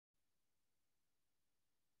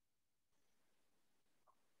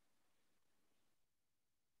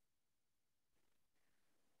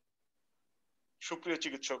সুপ্রিয়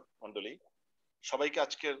চিকিৎসক মণ্ডলী, সবাইকে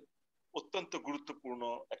আজকের অত্যন্ত গুরুত্বপূর্ণ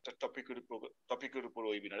একটা টপিকের উপর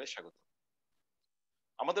ওয়েবিনারে স্বাগত।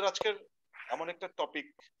 আমাদের আজকের এমন একটা টপিক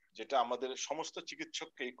যেটা আমাদের সমস্ত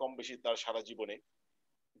চিকিৎসককে কম বেশি তার সারা জীবনে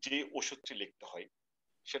যে ওষুধটি লিখতে হয়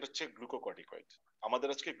সেটা হচ্ছে গ্লুকোকর্টিকয়েড। আমাদের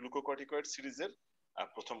আজকে গ্লুকোকর্টিকয়েড সিরিজের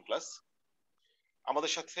প্রথম ক্লাস।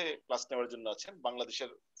 আমাদের সাথে ক্লাস নেওয়ার জন্য আছেন বাংলাদেশের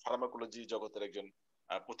ফার্মাকোলজি জগতের একজন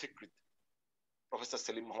পথিকৃৎ প্রফেসর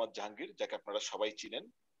সেলিম মোহাম্মদ জাহাঙ্গীর, যাকে আপনারা সবাই চিনেন।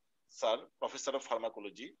 Sir professor of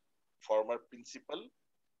pharmacology, former principal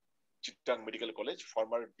Chittagong medical college,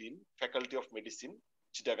 former dean faculty of medicine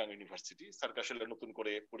Chittagong university. স্যারকে আসলে নতুন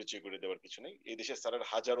করে পরিচয় করে দেওয়ার কিছু নেই। এই দেশে স্যারের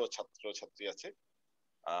হাজারো ছাত্র ছাত্রী আছে,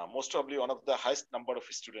 most probably one of the highest number of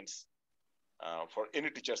students for any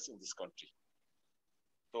teachers in this country.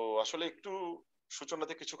 তো আসলে একটু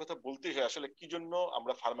সূচনাতে কিছু কথা বলতেই হয়, আসলে কি জন্য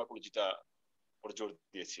আমরা ফার্মাকোলজিটা উপর জোর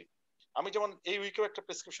দিয়েছি। আমি যেমন এই উইকেও একটা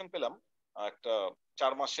প্রেসক্রিপশন পেলাম, একটা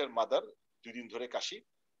 4 মাসের মাদার 2 দিন ধরে কাশি,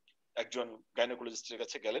 একজন গাইনোকোলজিস্টের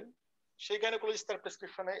কাছে গেলেন। সেই গাইনোকোলজিস্ট তার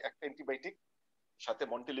প্রেসক্রিপশনে একটা অ্যান্টিবায়োটিক, সাথে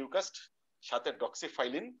মন্টেলিউকাস্ট, সাথে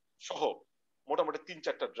ডক্সিফাইলিন সহ মোটামুটি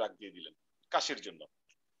 3-4টা ড্রাগ দিয়ে দিলেন কাশির জন্য।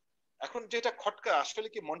 এখন যেটা খটকা, আসলে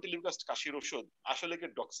কি মন্টেলিউকাস্ট কাশির ওষুধ, আসলে কি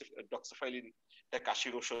ডক্সিফাইলিন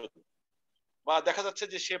কাশির ওষুধ? বা দেখা যাচ্ছে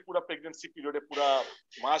যে সে পুরো প্রেগন্যান্সি পিরিয়ডে পুরো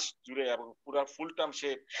মাস জুড়ে এবং পুরো ফুল টার্ম সে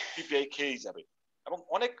পিপিআই খেয়েই যাবে। এবং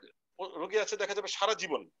অনেক রোগী আছে দেখা যাবে সারা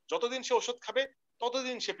জীবন যতদিন সে ওষুধ খাবে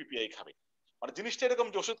ততদিন সে পিপিআই খাবে। মানে জিনিসটা এরকম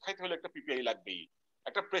যে ওষুধ খাইতে হলে একটা পিপিআই লাগবেই।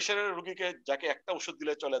 একটা প্রেশারের রোগীকে যাকে একটা ওষুধ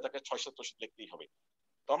দিলে চলে তাকে 6-7 ওষুধ লিখতেই হবে।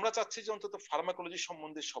 তো আমরা চাচ্ছি যে অন্তত ফার্মাকোলজি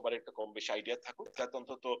সম্বন্ধে সবার একটা কম বেশি আইডিয়া থাকুক, যাতে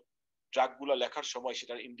অন্তত ড্রাগ গুলা লেখার সময়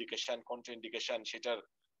সেটার ইন্ডিকেশন, কন্ট্রা ইন্ডিকেশন, সেটার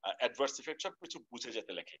অ্যাডভার্স ইফেক্ট সব কিছু বুঝে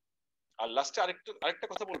যেতে লেখে। আর লাস্টে আরেকটা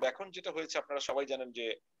কথা বলবো, এখন যেটা হয়েছে আপনারা সবাই জানেন যে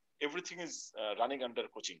everything is running under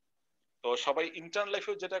coaching. তো সবাই ইন্টার্ন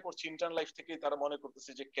লাইফেও যেটা করছে, ইন্টার্ন লাইফ থেকে তারা মনে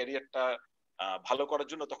করতেছে যে ক্যারিয়ারটা ভালো করার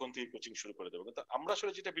জন্য তখন থেকে কোচিং শুরু করে দেবো। কিন্তু আমরা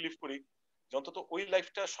আসলে যেটা বিলিভ করি যে অন্তত ওই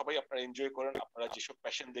লাইফটা সবাই আপনারা এনজয় করেন, আপনারা যেসব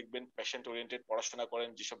প্যাশন দেখবেন, প্যাশন ওরিয়েন্টেড পড়াশোনা করেন,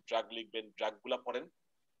 যেসব ড্রাগ লিখবেন ড্রাগ গুলা পড়েন,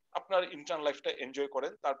 আপনার ইন্টার্ন লাইফটা এনজয়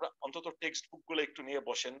করেন। তারপর অন্তত টেক্সট বুক গুলো একটু নিয়ে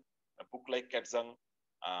বসেন, বুক লাইক ক্যাটজাং,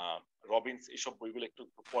 রবিনস, এইসব বইগুলো একটু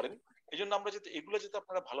পড়েন। এই জন্য আমরা যাতে এগুলো যাতে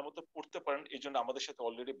আপনারা ভালো মতো পড়তে পারেন, এই জন্য আমাদের সাথে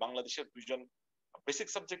অলরেডি বাংলাদেশের 2জন বেসিক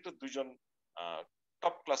সাবজেক্টের 2জন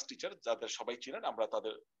টপ ক্লাস টিচার, যাদের সবাই চিনেন, আমরা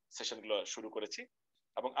তাদের সেশন গুলো শুরু করেছি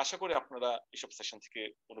এবং আশা করি আপনারা এইসব সেশন থেকে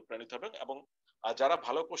অনুপ্রাণিত হবেন। এবং যারা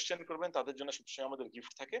ভালো কোশ্চেন করবেন তাদের জন্য সবসময় আমাদের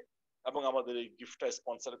গিফট থাকে, এবং আমাদের এই গিফটটা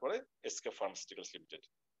স্পন্সর করে এসকে ফার্মাসিউটিক্যালস লিমিটেড।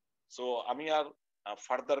 সো আমি আর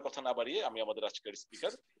ফার্দার কথা না বাড়িয়ে আমি আমাদের আজকের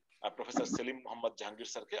স্পিকার প্রফেসর সেলিম মোহাম্মদ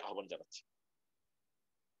জাহাঙ্গীর স্যারকে আহ্বান জানাচ্ছি।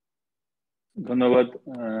 ধন্যবাদ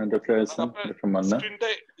ডক্টর হাসান, ডক্টর মান্না।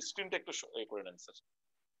 স্ক্রিনটা একটু করে নেন স্যার।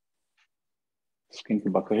 স্ক্রিন কি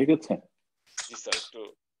বাঁকা হয়ে গেছে? জি স্যার, একটু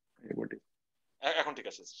এখন ঠিক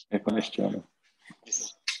আছে। এখন নিশ্চয়। জি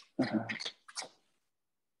স্যার।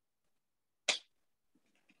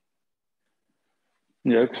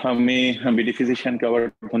 যাক, আমি বিডি ফিজিশিয়ানকে আবার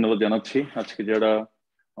ধন্যবাদ জানাচ্ছি। আজকে যারা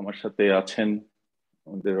আমার সাথে আছেন,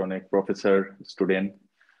 আমাদের অনেক প্রফেসর, স্টুডেন্ট,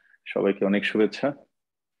 সবাইকে অনেক শুভেচ্ছা।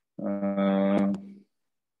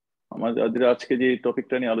 আমাদের আজকে যে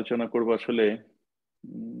টপিকটা নিয়ে আলোচনা করব, আসলে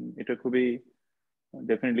এটা খুবই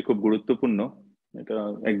ডেফিনেটলি খুব গুরুত্বপূর্ণ। এটা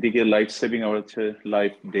একদিকে লাইফ সেভিং, আবার হচ্ছে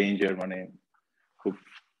লাইফ ডেঞ্জার। মানে খুব,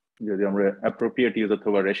 যদি আমরা অ্যাপ্রোপ্রিয়েট ইউজ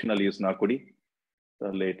অথবা রেশনাল ইউজ না করি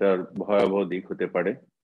তাহলে এটার ভয়াবহ দিক হতে পারে।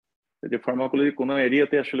 যে ফার্মাকোলজি কোনো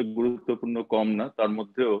এরিয়াতে আসলে গুরুত্বপূর্ণ কম না, তার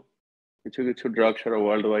মধ্যেও কিছু কিছু ড্রাগ সারা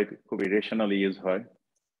ওয়ার্ল্ড ওয়াইড খুব রেশনাল ইউজ হয়।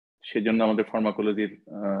 সেজন্য আমাদের ফার্মাকোলজির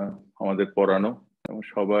আমাদের পড়ানো এবং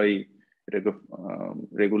সবাই এটাকে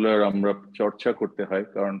রেগুলার আমরা চর্চা করতে হয়,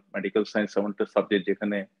 কারণ মেডিকেল সায়েন্স এমন একটা সাবজেক্ট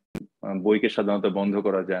যেখানে বইকে সাধারণত বন্ধ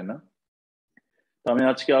করা যায় না। তো আমি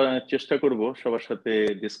আজকে চেষ্টা করব সবার সাথে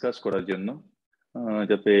ডিসকাস করার জন্য,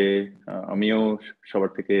 যাতে আমিও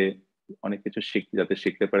সবার থেকে অনেক কিছু যাতে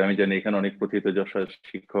শিখতে পারি। আমি জানি এখানে অনেক প্রথিতযশা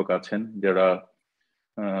শিক্ষক আছেন যারা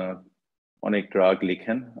অনেক ড্রাগ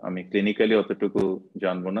লিখেন, আমি ক্লিনিক্যালি অতটুকু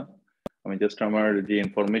জানবো না। আমি জাস্ট আমার যে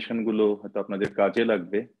ইনফরমেশন গুলো হয়তো আপনাদের কাজে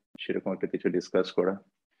লাগবে সেরকম একটা কিছু ডিসকাস করা।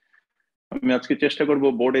 আমি আজকে চেষ্টা করব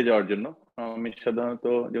বোর্ডে যাওয়ার জন্য। আমি সাধারণত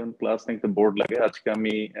যেমন ক্লাস নিতে বোর্ড লাগে, আজকে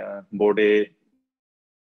আমি বোর্ডে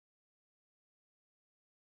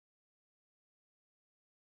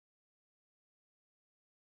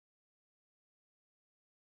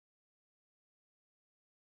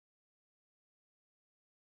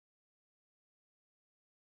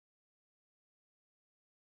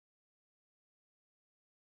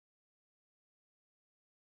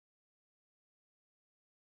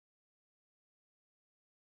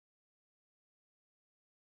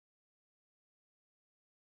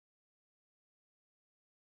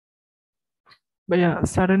ভাইয়া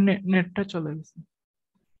স্যারের নেটটা চলে গেছে।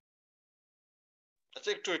 আচ্ছা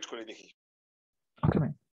একটু ওয়েট করে দেখি। ওকে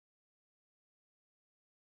ভাই।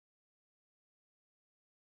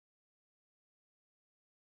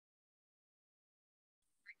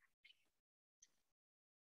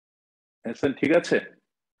 স্যার ঠিক আছে?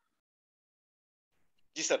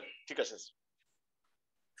 জি স্যার ঠিক আছে।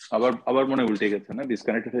 আবার আবার মনে উল্টে গেছে না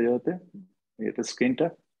ডিসকানেক্টেড হয়ে যাওয়াতে এটা স্ক্রিনটা?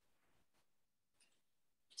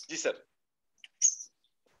 জি স্যার।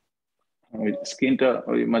 ওই স্ক্রিনটা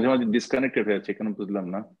ওই মাঝে মাঝে ডিসকানেক্টেড হয়ে যাচ্ছে, কেন বুঝলাম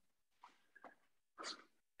না।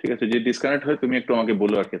 ঠিক আছে, যে ডিসকানেক্ট হয় তুমি একটু আমাকে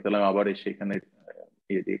বলো আর কি, তাহলে আমি আবার এসে এখানে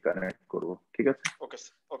ইয়ে দিয়ে কানেক্ট করবো, ঠিক আছে? ওকে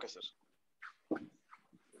ওকে স্যার।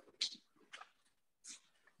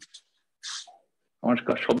 আমার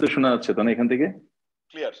শব্দ শোনা যাচ্ছে তো না এখান থেকে?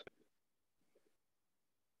 ক্লিয়ার।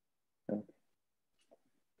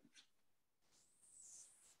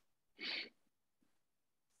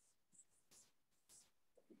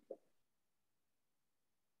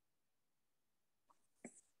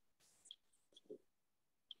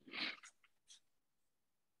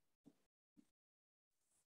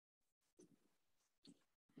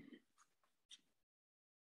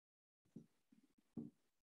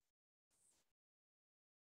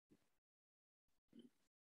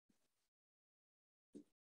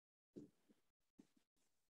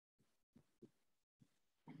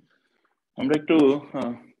 আমরা একটু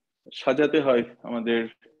সাজাতে হয় আমাদের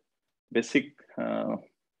বেসিক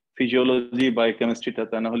ফিজিওলজি বায়োকেমিস্ট্রিটা,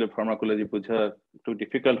 তা না হলে ফার্মাকোলজি বোঝা একটু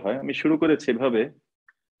ডিফিকাল্ট হয়। আমি শুরু করেছি এভাবে,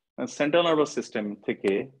 সেন্ট্রাল নার্ভাস সিস্টেম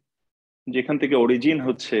থেকে, যেখান থেকে অরিজিন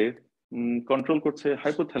হচ্ছে, কন্ট্রোল করছে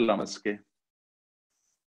হাইপোথ্যালামাসকে,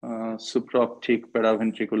 সুপ্রাঅপটিক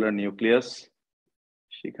প্যারাভেন্ট্রিকুলার নিউক্লিয়াস।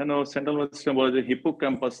 সেখানেও সেন্ট্রাল নার্ভাস সিস্টেম বলা যায়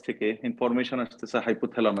হিপোক্যাম্পাস থেকে ইনফরমেশন আসতেছে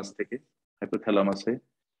হাইপোথ্যালামাস থেকে, হাইপোথ্যালামাসে।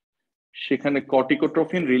 সেখানে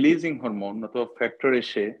কর্টিকোট্রফিন রিলিজিং হরমোন অথবা ফ্যাক্টর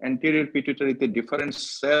এসে অ্যান্টেরিয়র পিটুইটারিতে ডিফারেন্ট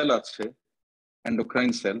সেল আছে,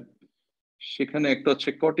 এন্ডোক্রাইন সেল। সেখানে একটা হচ্ছে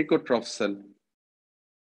কর্টিকোট্রফ সেল,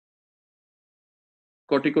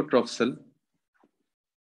 কর্টিকোট্রফ সেল।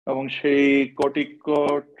 এবং সেই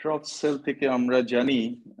কর্টিকোট্রফ সেল থেকে আমরা জানি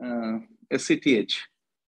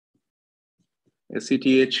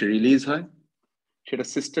এসিটিএইচ রিলিজ হয়। সেটা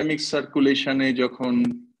সিস্টেমিক সার্কুলেশনে যখন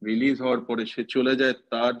রিলিজ হওয়ার পরে সে চলে যায়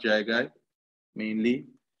তার জায়গায়, মেইনলি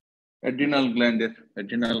অ্যাড্রিনাল গ্ল্যান্ডের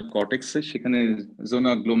অ্যাড্রিনাল কর্টেক্সে। সেখানে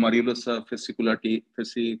জোনা গ্লোমারুলোসা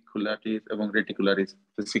ফেসিকুলাটিস এবং রেটিকুলারিস,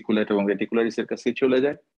 ফেসিকুলেট এবং রেটিকুলারিসের কাছে চলে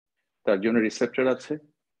যায়, তার জন্য রিসেপ্টর আছে।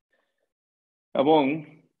 এবং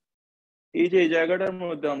এই যে জায়গাটার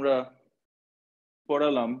মধ্যে আমরা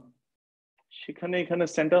পড়ালাম, সেখানে এখানে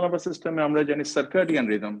সেন্ট্রাল নার্ভাস সিস্টেমে আমরা জানি সার্কাডিয়ান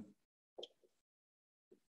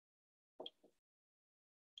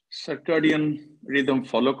রিদম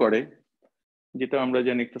ফলো করে, যেটা আমরা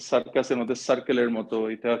জানি একটা সার্কাসের মধ্যে সার্কেলের মতো।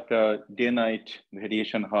 এটা একটা ডে নাইট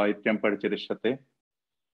ভেরিয়েশন হয় টেম্পারেচারের সাথে।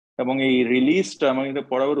 এবং এই রিলিজটা আমাদের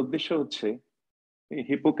পড়াবার উদ্দেশ্য হচ্ছে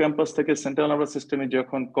হিপোক্যাম্পাস থেকে সেন্ট্রাল নার্ভাস সিস্টেমে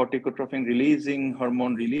যখন কর্টিকোট্রফিন রিলিজিং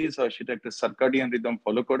হরমোন রিলিজ হয়, সেটা একটা সার্কাডিয়ান রিদম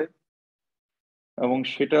ফলো করে এবং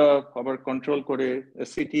সেটা আবার কন্ট্রোল করে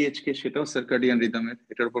সিটিএইচ কে, সেটাও সার্কাডিয়ান রিদমের,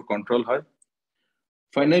 এটার উপর কন্ট্রোল হয়।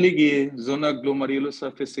 ফাইনালি গিয়ে জোনা গ্লোমারুলোসা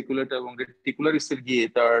ফেসিকুলেটা এবং রেটিকুলারিসের গিয়ে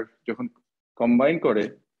তার যখন কম্বাইন করে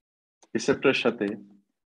রিসেপ্টরের সাথে,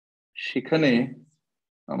 সেখানে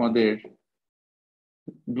আমাদের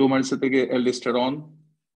গ্লোমারুলোসা থেকে অ্যালডোস্টেরন,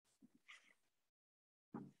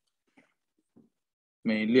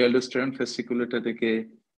 মেইনলি অ্যালডোস্টেরন, ফেসিকুলেটা থেকে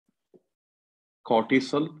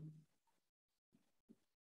কর্টিসল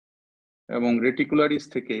এবং রেটিকুলারিস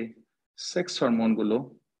থেকে সেক্স হরমোন গুলো,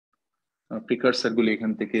 প্রিকারসার গুলো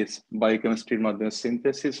এখান থেকে বায়োকেমিস্ট্রির মাধ্যমে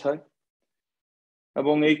সিনথেসিস হয়।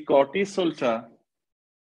 এবং এই কর্টিসলটা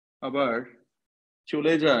আবার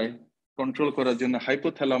চলে যায় কন্ট্রোল করার জন্য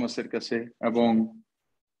হাইপোথ্যালামাসের কাছে এবং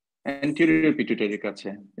অ্যান্টেরিয়র পিটুইটারির কাছে।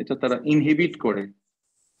 এটা তারা ইনহিবিট করে,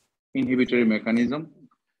 ইনহিবিটরি মেকানিজম,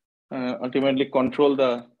 আলটিমেটলি কন্ট্রোল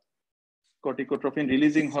দা কর্টিকোট্রফিন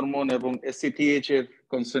রিলিজিং হরমোন এবং এসিটিএইচ এর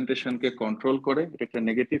কনসেন্ট্রেশনকে কন্ট্রোল করে। এটা একটা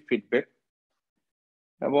নেগেটিভ ফিডব্যাক।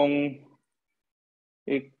 এবং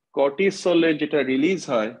এই কর্টিসলে যেটা রিলিজ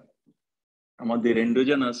হয় আমাদের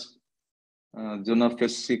এন্ডোজেনাস জোনা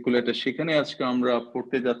ফেসিকুলেটা, সেখানে আজকে আমরা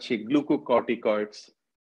পড়তে যাচ্ছি গ্লুকোকর্টিকয়েডস।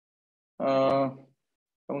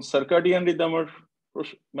 এবং সার্কাডিয়ান রিদমের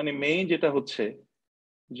মানে মেইন যেটা হচ্ছে,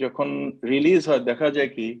 যখন রিলিজ হয় দেখা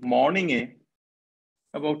যায় কি মর্নিং এ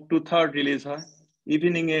অ্যাবাউট 2/3 রিলিজ হয়,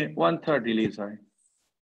 ইভিনিং এ 1/3 রিলিজ হয়।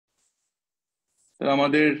 তো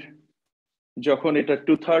আমাদের যখন এটা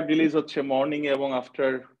 2/3 রিলিজ হচ্ছে মর্নিং এ এবং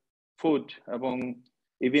আফটার ফুড এবং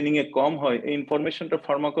ইভিনিং এ কম হয়, এই ইনফরমেশনটা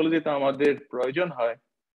ফার্মাকোলজিতে আমাদের প্রয়োজন হয়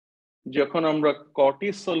যখন আমরা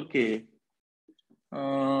কর্টিসলকে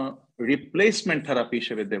রিপ্লেসমেন্ট থেরাপি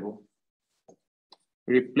হিসেবে দেব,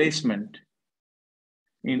 রিপ্লেসমেন্ট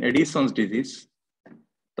ইন এডিসনস ডিজিজ,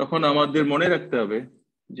 তখন আমাদের মনে রাখতে হবে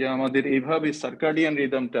যে আমাদের এইভাবে সার্কাডিয়ান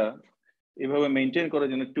রিদমটা এভাবে মেনটেন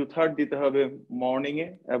করার জন্য 2/3 দিতে হবে মর্নিং এ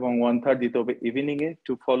এবং 1/3 দিতে হবে ইভিনিং এ,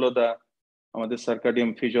 টু ফলো দা আমাদের সার্কাডিয়াম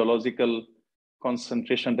ফিজিওলজিক্যাল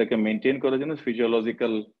কনসেন্ট্রেশনটাকে মেনটেন করার জন্য,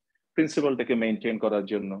 ফিজিওলজিক্যাল প্রিন্সিপালটাকে মেনটেন করার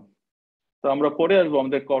জন্য। তো আমরা পরে আসবো,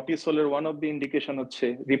 আমাদের কর্টিসলের ওয়ান অফ দি ইন্ডিকেশন হচ্ছে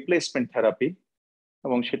রিপ্লেসমেন্ট থেরাপি,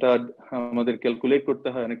 এবং সেটা আমাদের ক্যালকুলেট করতে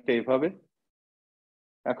হয় অনেকটা এইভাবে।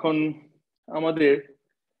 এখন আমাদের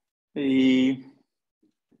এই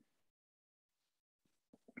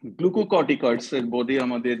গ্লুকোকর্টিকয়েডস এর বডি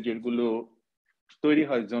আমাদের যেগুলো তৈরি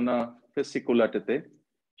হয় জোনা ফেসিকুলাটেতে,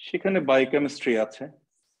 সেখানে বায়োকেমিস্ট্রি আছে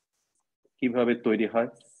কিভাবে তৈরি হয়,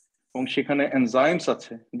 এবং সেখানে এনজাইমস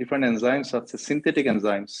আছে, ডিফারেন্ট এনজাইমস আছে, সিনথেটিক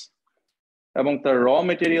এনজাইমস, এবং তার র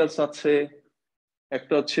মেটেরিয়ালস আছে।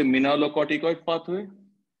 একটা হচ্ছে মিনালোকর্টিকয়েড পাথওয়ে,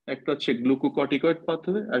 একটা হচ্ছে গ্লুকোকর্টিকয়েড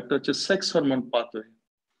পাথওয়ে, একটা হচ্ছে সেক্স হরমোন পাথওয়ে।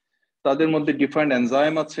 তাদের মধ্যে ডিফারেন্ট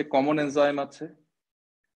এনজাইম আছে, কমন এনজাইম আছে,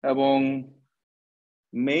 এবং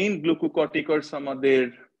মেইন গ্লুকোকর্টিকয়েডস আমাদের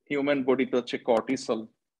হিউম্যান বডিতে হচ্ছে কর্টিসল,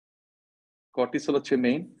 কর্টিসল হচ্ছে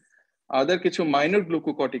মেইন। আদার কিছু মাইনর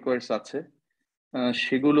গ্লুকোকর্টিকয়েডস আছে,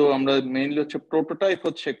 সেগুলো আমরা মেইনলি হচ্ছে প্রোটোটাইপ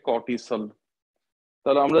হচ্ছে কর্টিসল।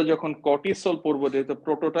 তাহলে আমরা যখন কর্টিসল পড়বো, যেহেতু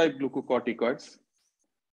প্রোটোটাইপ গ্লুকোকর্টিকয়েডস,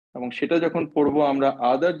 এবং সেটা যখন পড়বো আমরা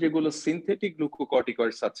আদার যেগুলো সিনথেটিক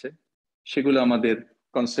গ্লুকোকর্টিকয়েডস আছে সেগুলো আমাদের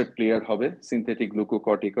কনসেপ্ট ক্লিয়ার হবে। সিনথেটিক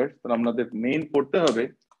গ্লুকোকর্টিকয়েডস, তাহলে আমাদের মেইন পড়তে হবে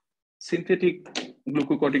সিনথেটিক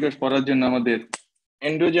গ্লুকোকর্টিকয়েডস পড়ার জন্য আমাদের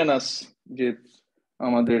এন্ডোজেনাস যে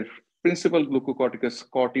আমাদের প্রিন্সিপাল গ্লুকোকর্টিকয়েডস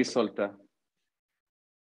কর্টিসলটা।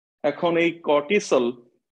 এখন এই কর্টিসল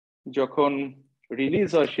যখন রিলিজ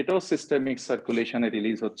হয় সেটাও সিস্টেমিক সার্কুলেশনে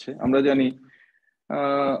রিলিজ হচ্ছে। আমরা জানি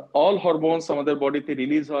অল হরমোনস আমাদের বডিতে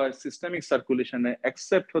রিলিজ হয় সিস্টেমিক সার্কুলেশনে,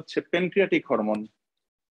 এক্সেপ্ট হচ্ছে pancreatic hormone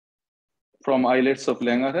from islets of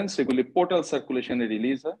Langerhans, সেগুলি পোর্টাল সার্কুলেশনে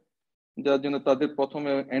রিলিজ হয়, যার জন্য তাদের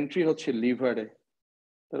প্রথমে এন্ট্রি হচ্ছে লিভারে।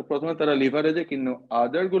 প্রথমে তারা লিভারে যায়, কিন্তু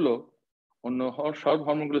আদার গুলো অন্য সব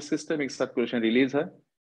হরমোনগুলো সিস্টেমিক সার্কুলেশন রিলিজ হয়।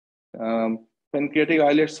 প্যানক্রিয়াটিক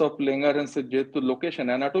আইলেটস অফ ল্যাঙ্গারহ্যান্স এর যেহেতু লোকেশন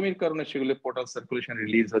অ্যানাটমির কারণে সেগুলো পোর্টাল সার্কুলেশন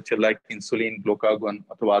রিলিজ হচ্ছে, লাইক ইনসুলিন, গ্লুকাগন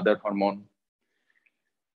অথবা আদার হরমোন।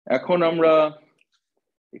 এখন আমরা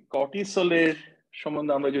কর্টিসলের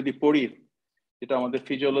সম্বন্ধে আমরা যদি পড়ি, এটা আমাদের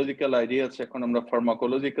ফিজিওলজিক্যাল আইডিয়া আছে। এখন আমরা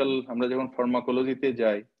ফার্মাকোলজিক্যাল, আমরা যখন ফার্মাকোলজিতে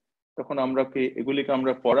যাই তখন আমরা এগুলিকে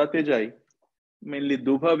আমরা পড়াতে যাই মেইনলি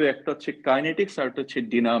দুভাবে, একটা হচ্ছে কাইনেটিক্স আর একটা হচ্ছে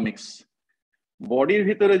ডিনামিক্স। বডির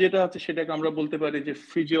ভিতরে যেটা আছে সেটাকে আমরা বলতে পারি যে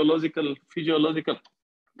ফিজিওলজিক্যাল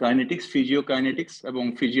কাইনেটিক্স, ফিজিওকাইনেটিক্স এবং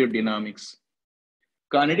ফিজিওডিনামিক্স।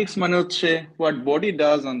 কাইনেটিক্স মানে হচ্ছে what body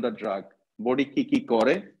does on the drug, body কি কি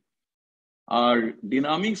করে, আর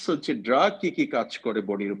ডিনামিক্স হচ্ছে ড্রাগ কি কি কাজ করে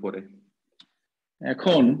বডির উপরে।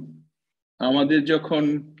 এখন আমাদের যখন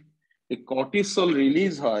এই কর্টিসল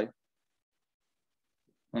রিলিজ হয়,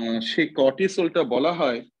 সেই কর্টিসলটা বলা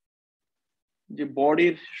হয় যে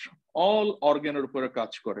বডির অল অর্গানের উপরে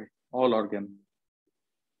কাজ করে, অল অর্গান,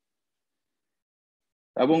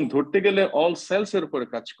 এবং ধরতে গেলে অল সেলস এর উপরে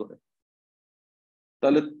কাজ করে।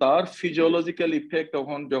 তাহলে তার ফিজিওলজিক্যাল ইফেক্ট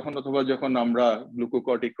যখন আমরা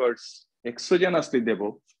গ্লুকোকর্টিকয়েডস এক্সোজেনাসলি দেব,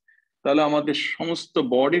 তাহলে আমাদের সমস্ত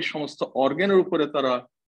বডির সমস্ত অর্গানের উপরে তারা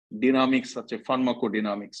ডিনামিক্স আছে,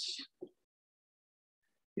 ফার্মাকোডিনামিক্স।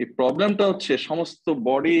 এই প্রবলেমটা হচ্ছে সমস্ত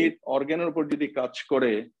বডি অর্গানের উপর যদি কাজ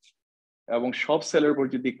করে এবং সব সেলের উপর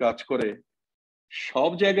যদি কাজ করে, সব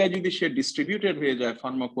জায়গায় যদি সে ডিস্ট্রিবিউটেড হয়ে যায়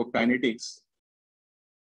ফার্মাকোকাইনেটিক্স,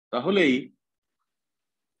 তাহলেই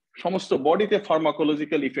সমস্ত বডিতে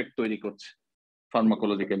ফার্মাকোলজিক্যাল ইফেক্ট তৈরি করছে,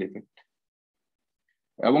 ফার্মাকোলজিক্যাল ইফেক্ট।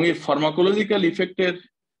 এবং এই ফার্মাকোলজিক্যাল ইফেক্টের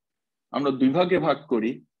আমরা দুই ভাগে ভাগ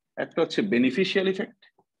করি, একটা হচ্ছে বেনিফিশিয়াল ইফেক্ট,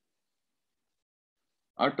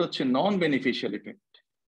 আরটা হচ্ছে নন বেনিফিশিয়াল ইফেক্ট।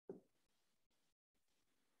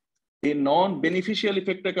 এই নন বেনিফিশিয়াল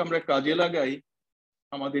ইফেক্টটাকে আমরা কাজে লাগাই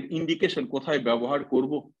আমাদের ইন্ডিকেশন, কোথায় ব্যবহার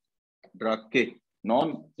করব ড্রাগকে, নন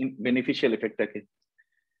বেনিফিশিয়াল ইফেক্টটাকে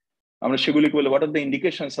আমরা সেগুলিকে বলি what are the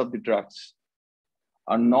indications of the drugs.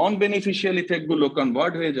 R non beneficial effect গুলো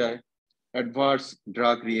কনভার্ট হয়ে যায় অ্যাডভার্স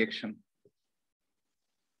ড্রাগ রিঅ্যাকশন।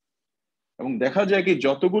 এবং দেখা যায় কি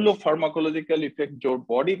যতগুলো ফার্মাকোলজিক্যাল ইফেক্ট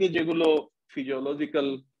বডিতে যেগুলো ফিজিওলজিক্যাল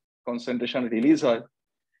কনসেন্ট্রেশন রিলিজ হয়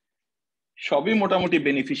সবই মোটামুটি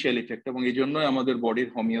বেনিফিশিয়াল ইফেক্ট, এবং এই জন্যই আমাদের বডির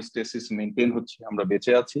হোমিওস্টেসিস মেনটেন হচ্ছে, আমরা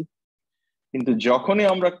বেঁচে আছি। কিন্তু যখনই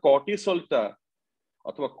আমরা কর্টিসলটা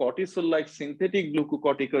অথবা কর্টিসল লাইক সিনথেটিক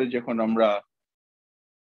গ্লুকোকর্টিকয়েড যখন আমরা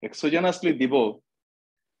এক্সোজেনাসলি দিব,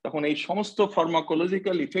 তখন এই সমস্ত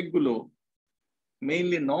ফার্মাকোলজিক্যাল ইফেক্ট গুলো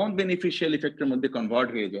মেইনলি নন বেনিফিশিয়াল ইফেক্টের মধ্যে কনভার্ট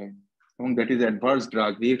হয়ে যায়, এবং that is adverse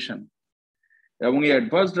drug reaction. এবং এই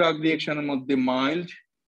অ্যাডভার্স ড্রাগ রিয়েকশনের মধ্যে মাইল্ড,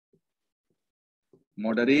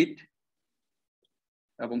 মডারেট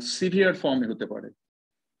এবং সিভিয়ার ফর্মে হতে পারে।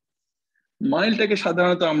 মাইল্ডটাকে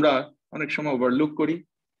সাধারণত আমরা অনেক সময় ওভারলুক করি,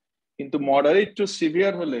 কিন্তু মডারেট টু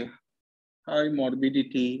সিভিয়ার হলে হাই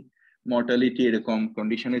মরবিডিটি, মর্টালিটি এরকম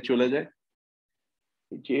কন্ডিশনে চলে যায়।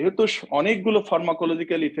 যেহেতু অনেকগুলো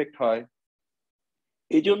ফার্মাকোলজিক্যাল ইফেক্ট হয়,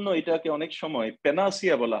 এই জন্য এটাকে অনেক সময়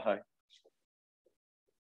পেনাসিয়া বলা হয়।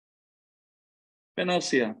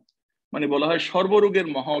 পেনাসিয়া মানে বলা হয় সর্বরোগের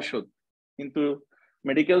মহা ঔষধ, কিন্তু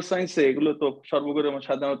মেডিকেল সায়েন্সে এগুলো তো সর্বরোগের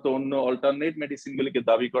সাধারণত অন্য অল্টারনেট মেডিসিন গুলিকে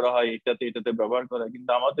দাবি করা হয় এটাতে ব্যবহার করা হয়,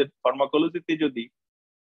 কিন্তু আমাদের ফার্মাকোলজিতে যদি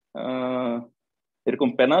এরকম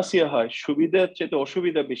পেনাসিয়া হয়, সুবিধার চেয়ে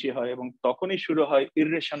অসুবিধা বেশি হয়, এবং তখনই শুরু হয়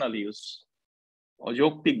ইররেশনাল ইউজ,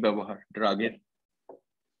 অযৌক্তিক ব্যবহার ড্রাগের,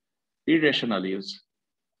 ইররেশনাল ইউজ।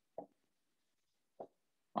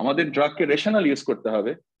 আমাদের ড্রাগকে রেশনাল ইউজ করতে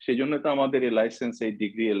হবে, সেই জন্য তো আমাদের এই লাইসেন্স, এই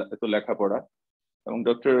ডিগ্রি, এত লেখাপড়া। এবং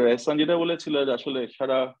ডক্টর এহসান যেটা বলেছিল যে আসলে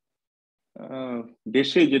সারা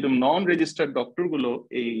দেশে যেরকম নন রেজিস্টার্ড ডক্টর গুলো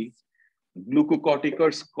এই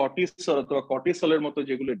গ্লুকোকর্টিকয়েডস, কর্টিসল অথবা কর্টিসলের মতো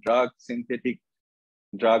যেগুলো ড্রাগ, সিনথেটিক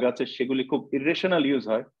ড্রাগ আছে, সেগুলি খুব ইরেশনাল ইউজ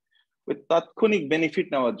হয় ওই তাৎক্ষণিক বেনিফিট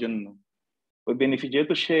নেওয়ার জন্য। ওই বেনিফিট,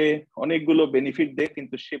 যেহেতু সে অনেকগুলো বেনিফিট দেয়,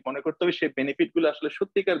 কিন্তু সে মনে করতে হবে সে বেনিফিট গুলো আসলে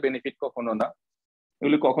সত্যিকার বেনিফিট কখনো না,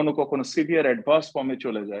 এগুলো কখনো কখনো সিভিয়ার অ্যাডভার্স ফর্মে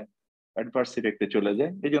চলে যায়, অ্যাডভার্স ইফেক্টে চলে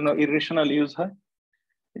যায়, এই জন্য ইরেশনাল ইউজ হয়।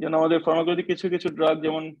 এই জন্য আমাদের ফার্মাকোলজি কিছু কিছু ড্রাগ,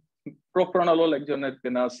 যেমন প্রোপ্রানালোল একজনের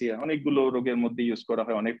পেনাসিয়া, অনেকগুলো রোগের মধ্যে ইউজ করা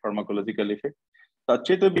হয়, অনেক ফার্মাকোলজিক্যাল ইফেক্ট। তার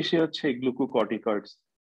চেয়ে তো বেশি হচ্ছে গ্লুকোকর্টিকয়েডস।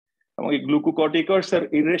 এবং এই গ্লুকোকর্টিকয়েডস এর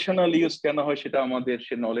ইরেশনাল ইউজ কেন হয় সেটা আমাদের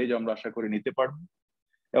সে নলেজ আমরা আশা করি নিতে পারবো,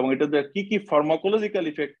 এবং এটা কি কি ফার্মাকোলজিক্যাল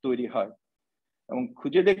ইফেক্ট তৈরি হয়, এবং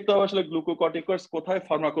খুঁজে দেখতে হবে আসলে গ্লুকোকর্টিকয়েডস কোথায়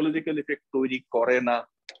ফার্মাকোলজিক্যাল ইফেক্ট তৈরি করে না,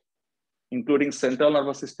 ইনক্লুডিং সেন্ট্রাল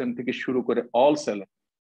নার্ভাস সিস্টেম থেকে শুরু করে অল সেলে।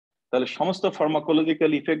 তাহলে সমস্ত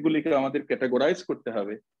ফার্মাকোলজিক্যাল ইফেক্ট গুলিকে আমাদের ক্যাটাগরাইজ করতে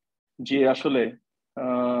হবে যে আসলে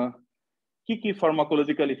কি কি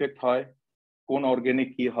ফার্মাকোলজিক্যাল ইফেক্ট হয়, কোন অর্গানে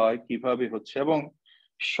কি হয়, কিভাবে হচ্ছে, এবং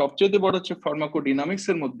সবচেয়ে বড় হচ্ছে ফার্মাকোডিনামিক্স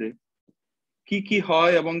এর মধ্যে কি কি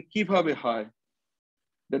হয় এবং কিভাবে হয়,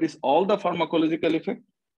 that is all the pharmacological effect.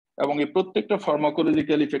 এবং এই প্রত্যেকটা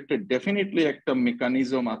ফার্মাকোলজিক্যাল ইফেক্টের ডেফিনেটলি একটা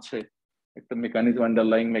মেকানিজম আছে, একটা মেকানিজম,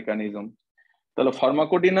 আন্ডারলাইং মেকানিজম। তাহলে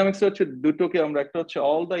ফার্মাকোডিনামিক্স হচ্ছে দুটোকে আমরা, একটা হচ্ছে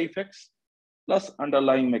all the effects plus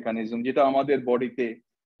underlying mechanism, যেটা আমাদের বডিতে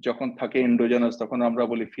যখন থাকে এন্ডোজেনাস তখন আমরা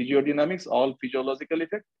বলি ফিজিওডিনামিক্স, অল ফিজিওলজিক্যাল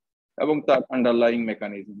ইফেক্ট এবং তার আন্ডারলাইং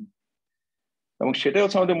মেকানিজম। এবং সেটাই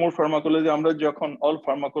হচ্ছে আমাদের মূল ফার্মাকোলজি। আমরা যখন অল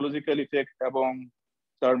ফার্মাকোলজিক্যাল ইফেক্ট এবং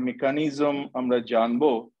তার মেকানিজম আমরা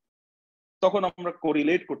জানবো, তখন আমরা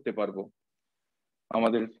কোরিলেট করতে পারবো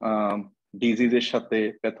আমাদের ডিজিজের সাথে,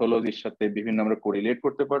 প্যাথোলজির সাথে বিভিন্ন আমরা কোরিলেট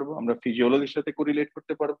করতে পারবো, আমরা ফিজিওলজির সাথে কোরিলেট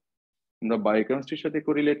করতে পারবো, আমরা বায়োকেমিস্ট্রির সাথে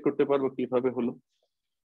কোরিলেট করতে পারবো কিভাবে হলো।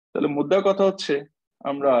 তাহলে মুদ্রা কথা হচ্ছে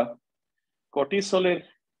আমরা কর্টিসলের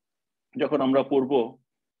যখন আমরা পড়বো,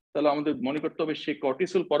 তাহলে আমাদের মনে করতে হবে সেই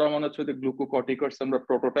কর্টিসল পড়া মানে হচ্ছে গ্লুকোকর্টিকয়েডস আমরা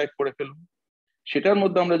প্রোটোটাইপ করে ফেলবো। সেটার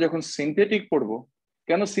মধ্যে আমরা যখন সিনথেটিক পড়বো,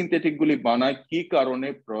 কেন সিনথেটিক গুলি বানায়, কি কারণে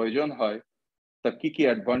প্রয়োজন হয়, তার কি কি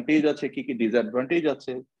অ্যাডভান্টেজ আছে, কি কি ডিসঅ্যাডভান্টেজ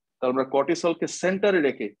আছে, তা আমরা কর্টিসলকে সেন্টারে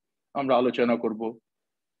রেখে আমরা আলোচনা করব,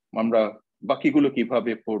 আমরা বাকিগুলো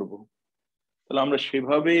কিভাবে পড়বো। তাহলে আমরা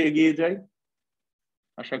সেভাবে এগিয়ে যাই।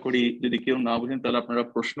 আশা করি যদি কেউ না বুঝেন তাহলে আপনারা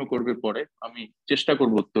প্রশ্ন করবে, পরে আমি চেষ্টা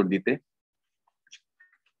করব উত্তর দিতে।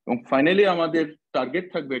 এবং ফাইনালি আমাদের টার্গেট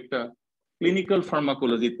থাকবে একটা ক্লিনিক্যাল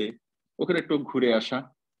ফার্মাকোলজিতে ওখানে একটু ঘুরে আসা,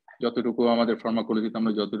 যতটুকু আমাদের ফার্মাকোলজিতে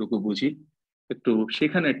আমরা যতটুকু বুঝি একটু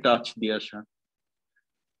সেখানে টাচ দিয়ে আসা।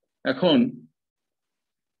 এখন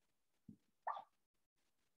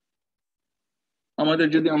আমাদের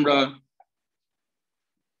যদি আমরা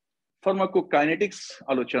ফার্মাকোকাইনেটিক্স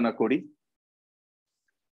আলোচনা করি,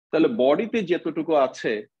 তাহলে বডিতে যতটুকু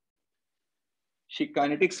আছে সেই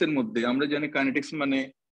কাইনেটিক্স এর মধ্যে আমরা জানি কাইনেটিক্স মানে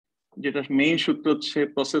যেটা মেইন সূত্র হচ্ছে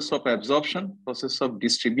process of absorption, process of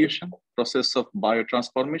distribution, process of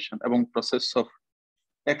biotransformation এবং প্রসেস অফ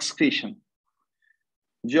এক্সক্রিশন।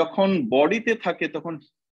 যখন বডিতে থাকে তখন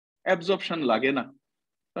অ্যাবজর্পশন লাগে না,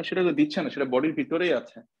 কারণ সেটা তো দিচ্ছে না, সেটা বডির ভিতরেই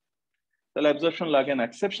আছে, তাহলে অ্যাবজর্পশন লাগে না।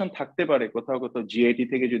 এক্সেপশন থাকতে পারে কোথাও কোথাও, জিআইটি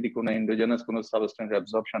থেকে যদি কোনো এন্ডোজেনাস কোনো সাবস্টেন্স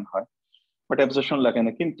অ্যাবজর্পশন হয়, বাট অ্যাবজর্পশন লাগে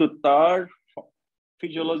না। কিন্তু তার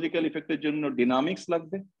ফিজিওলজিক্যাল ইফেক্টের জন্য ডিনামিক্স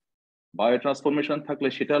লাগবে, বায়োট্রান্সফরমেশন থাকলে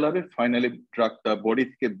সেটা লাগবে, ফাইনালি ড্রাগটা বডি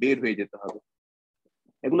থেকে বের হয়ে যেতে হবে।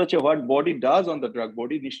 এগুলো হচ্ছে what body does on the drug.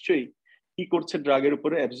 Body নিশ্চয়ই কি করছে ড্রাগের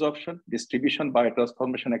উপরে, অ্যাবজর্পশন, ডিস্ট্রিবিউশন,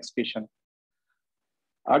 বায়োট্রান্সফরমেশন, এক্সক্রিশন।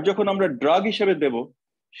 আর যখন আমরা ড্রাগ হিসেবে দেব,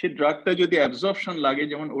 সেই ড্রাগটা যদি অ্যাবজর্পশন লাগে,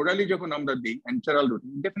 যেমন ওরালি যখন আমরা দিই এন্টারাল রুট,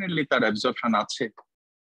 ডেফিনেটলি তার অ্যাবজর্পশন আছে।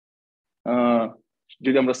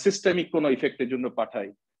 যদি আমরা সিস্টেমিক কোনো ইফেক্টের জন্য পাঠাই,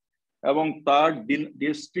 এবং তার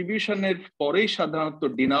ডিস্ট্রিবিউশনের পরেই সাধারণত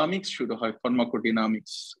ডিনামিক্স শুরু হয়,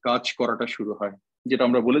 ফার্মাকোডিনামিক্স কাজ করাটা শুরু হয়, যেটা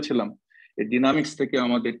আমরা বলেছিলাম এই ডিনামিক্স থেকে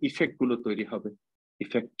আমাদের ইফেক্ট গুলো তৈরি হবে,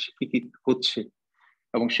 ইফেক্ট কি কি হচ্ছে,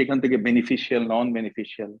 এবং সেখান থেকে beneficial, non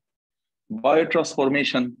beneficial.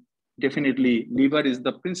 Biotransformation, definitely liver is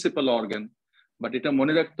the principal organ, but এটা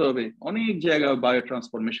মনে রাখতে হবে অনেক জায়গায়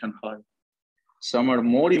বায়োট্রান্সফরমেশন হয়। সাম আর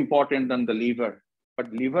more important than the liver, but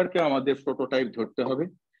লিভারকে আমাদের প্রোটোটাইপ ধরতে হবে।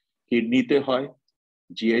 কিডনিতে হয়,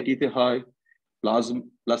 জিআইটিতে হয়,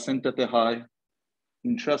 প্লাসেন্টাতে হয়,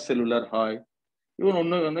 ইন্ট্রাসেলুলার হয়, এবং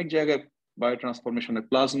অন্য অনেক জায়গায় বায়োট্রান্সফরমেশনে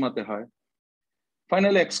প্লাজমাতে হয়।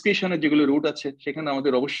 ফাইনালি এক্সক্রিশনের যেগুলো রুট আছে, সেখানে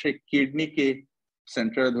আমাদের অবশ্যই কিডনিকে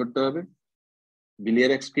সেন্টারে ধরতে হবে।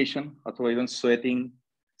 বিলিয়ার এক্সক্রিশন অথবা ইভেন সোয়েটিং,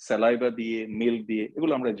 স্যালাইভা দিয়ে, মিল্ক দিয়ে,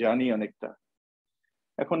 এগুলো আমরা জানি অনেকটা।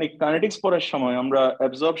 এখন এই কাইনেটিক্স পড়ার সময় আমরা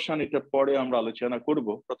অ্যাবজর্পশন এটা পরে আমরা আলোচনা করব।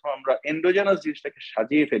 প্রথম আমরা এন্ডোজেনাস জিনিসটাকে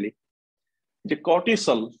সাজিয়ে ফেলি, যে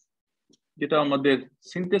কর্টিসল যেটা আমাদের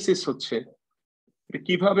সিনথেসিস হচ্ছে,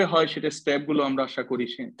 কিভাবে হয় সেটা স্টেপ গুলো আমরা আশা করি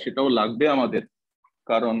সেটাও লাগবে আমাদের,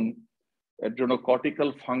 কারণ এর জন্য কর্টিক্যাল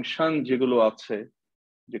ফাংশন যেগুলো আছে,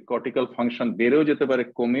 যে কর্টিক্যাল ফাংশন বেড়েও যেতে পারে,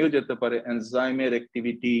 কমেও যেতে পারে, এনজাইমের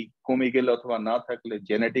অ্যাক্টিভিটি কমে গেলে অথবা না থাকলে,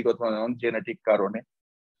 জেনেটিক অথবা নন জেনেটিক কারণে।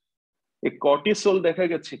 এই কর্টিসল দেখা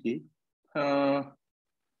গেছে কি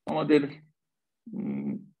আমাদের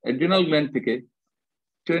অ্যাড্রিনাল গ্ল্যান্ড থেকে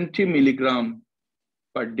 20 মিলিগ্রাম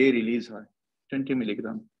পার ডে রিলিজ হয়, 20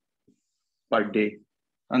 milligram per day,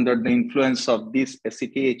 under the influence of this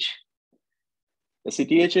ACTH.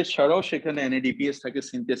 ACTH এর ছাড়াও সেখানে এনএডিপিএস থাকে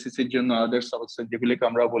সিনথেসিসের জন্য, আদার সাবস্টেন্স যেগুলোকে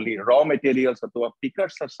আমরা বলি র মেটেরিয়ালস অথবা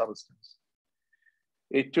প্রিকারসার সাবস্টেন্স।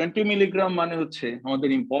 এই 20 মিলিগ্রাম মানে হচ্ছে আমাদের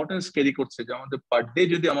ইম্পর্টেন্স ক্যারি করছে, যে আমাদের পার ডে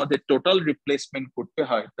যদি আমাদের টোটাল রিপ্লেসমেন্ট করতে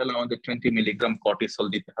হয়, তাহলে আমাদের 20 মিলিগ্রাম কর্টিসল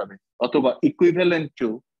দিতে হবে, অথবা equivalent to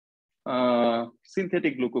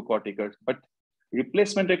synthetic glucocorticoid. But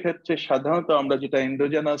রিপ্লেসমেন্টের ক্ষেত্রে সাধারণত আমরা যেটা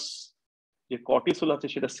এন্ডোজেনাস যে কর্টিসল আছে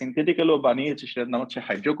সেটা সিনথেটিক্যালও বানিয়েছে, সেটার নাম হচ্ছে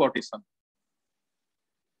হাইড্রোকর্টিসন।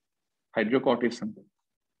 হাইড্রোকর্টিসন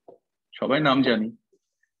সবাই নাম জানি,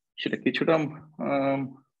 সেটা কিছুটা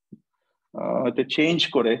চেঞ্জ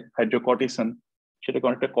করে হাইড্রোকর্টিসন সেটাকে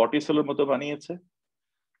অনেকটা কর্টিসলের মতো বানিয়েছে,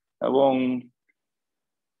 এবং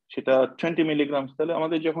সেটা 20 মিলিগ্রাম। তাহলে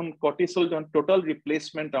আমাদের যখন কর্টিসল যখন টোটাল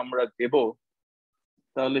রিপ্লেসমেন্ট আমরা দেব,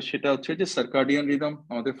 তাহলে সেটা হচ্ছে যে সার্কাডিয়ান রিদম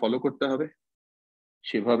আমাদের ফলো করতে হবে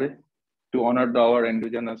সেভাবে, two honour the our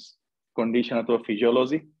endogenous condition অথবা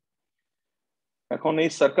ফিজিওলজি। এখন এই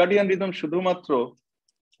সার্কাডিয়ান রিদম শুধুমাত্র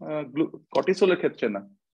কর্টিসলের ক্ষেত্রে না,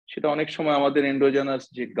 সেটা অনেক সময় আমাদের এন্ডোজেনাস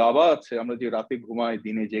যে গাবা আছে, আমরা যে রাতে ঘুমাই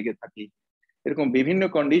দিনে জেগে থাকি, এরকম বিভিন্ন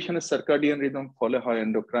কন্ডিশনে সার্কাডিয়ান রিদম ফলো হয়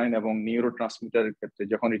এন্ডোক্রাইন এবং নিউরো ট্রান্সমিটারের ক্ষেত্রে,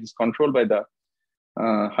 যখন it is control by the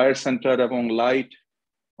higher centre, এবং লাইট,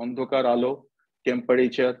 অন্ধকার, আলো,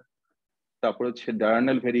 টেম্পারেচার, তারপর হচ্ছে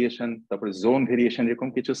ডায়ার্নাল ভেরিয়েশন, তারপরে জোন ভেরিয়েশন, এরকম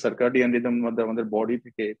কিছু সার্কাডিয়ান রিদম মধ্যে আমাদের বডি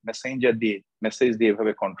থেকে মেসেজ দিয়ে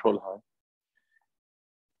এভাবে কন্ট্রোল হয়।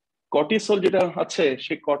 কর্টিসল যেটা আছে,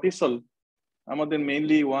 সেই কর্টিসল আমাদের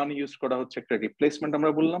মেইনলি ওয়ান ইউজ করা হচ্ছে একটা রিপ্লেসমেন্ট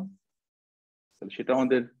আমরা বললাম, সেটা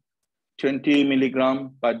আমাদের 20 মিলিগ্রাম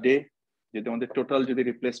পার ডে যদি আমাদের টোটাল যদি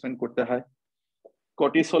রিপ্লেসমেন্ট করতে হয়।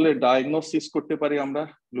 কর্টিসলের ডায়াগনোসিস করতে পারি আমরা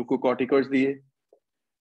গ্লুকোকর্টিকয়েডস দিয়ে,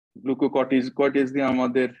 গ্লুকোকর্টিকয়েডস দিয়ে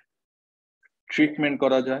আমাদের ট্রিটমেন্ট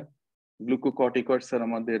করা যায়। গ্লুকোকর্টিকয়েডস এর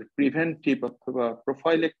আমাদের প্রিভেন্টিভ অথবা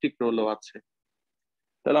প্রোফাইলেকটিক রোলও আছে।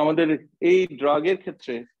 তাহলে আমাদের এই ড্রাগের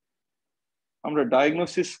ক্ষেত্রে আমরা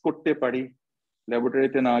ডায়াগনোসিস করতে পারি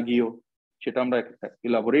ল্যাবরেটরিতে না গিয়েও, সেটা আমরা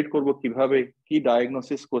ইলাবোরেট করব কিভাবে, কি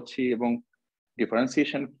ডায়াগনোসিস করছি এবং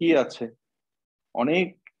ডিফারেন্সিয়েশন কি আছে। অনেক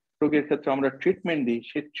রোগের ক্ষেত্রে আমরা ট্রিটমেন্ট দিই,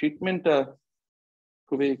 সেই ট্রিটমেন্টটা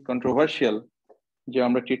খুবই কন্ট্রোভার্সিয়াল, যে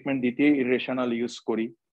আমরা ট্রিটমেন্ট দিতেই ইরেশনাল ইউজ করি,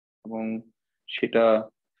 এবং সেটা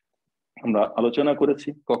আমরা আলোচনা করেছি।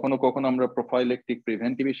 কখনো কখনো আমরা প্রোফাইলেকটিক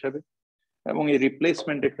প্রিভেন্টিভ হিসাবে, এবং এই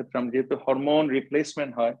রিপ্লেসমেন্টের ক্ষেত্রে আমরা যেহেতু হরমোন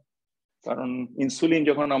রিপ্লেসমেন্ট হয়, কারণ ইনসুলিন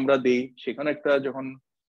যখন আমরা দিই, সেখানে একটা যখন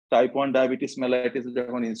টাইপ 1 ডায়াবেটিস মেলাইটিস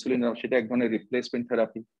যখন ইনসুলিন, সেটা এক ধরনের রিপ্লেসমেন্ট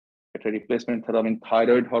থেরাপি, একটা replacement therapy,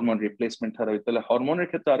 thyroid hormone replacement therapy. তাহলে হরমোনের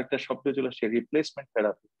ক্ষেত্রে আরেকটা শব্দ ছিল সে রিপ্লেসমেন্ট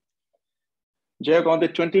থেরাপি। যাই হোক, আমাদের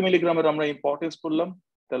 20 মিলিগ্রামের আমরা ইম্পর্টেন্স করলাম,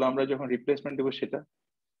 তাহলে আমরা যখন রিপ্লেসমেন্ট দেবো সেটা,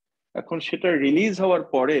 এখন সেটা রিলিজ হওয়ার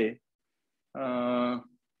পরে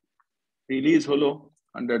রিলিজ হলো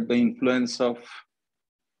আন্ডার দ্য ইনফ্লুয়েন্স অফ,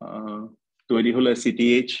 তৈরি হলো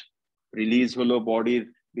এসিটিএইচ, রিলিজ হলো বডির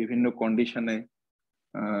বিভিন্ন কন্ডিশনে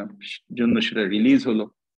জন্য সেটা রিলিজ হলো,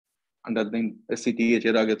 আন্ডার দ্য এসিটিএইচ,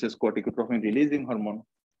 এর আগে হচ্ছে কর্টিকোট্রপিন রিলিজিং হরমোন।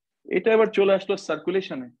 এটা এবার চলে আসলো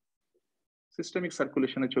সার্কুলেশনে, সিস্টেমিক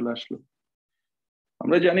সার্কুলেশনে চলে আসলো।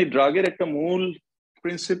 আমরা জানি ড্রাগের একটা মূল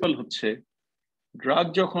প্রিন্সিপাল হচ্ছে ড্রাগ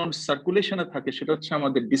যখন সার্কুলেশনে থাকে সেটা হচ্ছে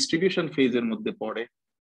আমাদের ডিস্ট্রিবিউশন ফেজের মধ্যে পড়ে।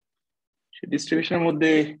 সেই ডিস্ট্রিবিউশনের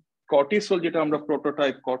মধ্যে কর্টিসল, যেটা আমরা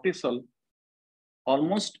prototype cortisol,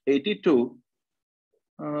 almost 80 to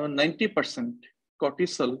 90%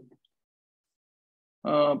 cortisol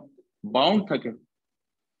bound থাকে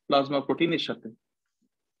প্লাজমা প্রোটিনের সাথে,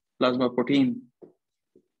 প্লাজমা প্রোটিন।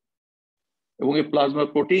 এবং এই প্লাজমা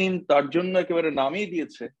প্রোটিন তার জন্য একেবারে নামই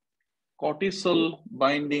দিয়েছে cortisol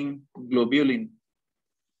binding globulin.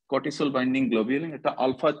 Cortisol binding globulin, এটা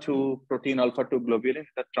আলফা 2 প্রোটিন, আলফা 2 গ্লোবিউলিন,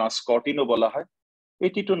 এটা ট্রান্সকর্টিনও বলা হয়।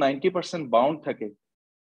 80 to 90% বাউন্ড থাকে।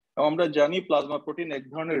 এবং আমরা জানি প্লাজমা প্রোটিন এক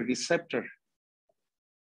ধরনের রিসেপ্টর,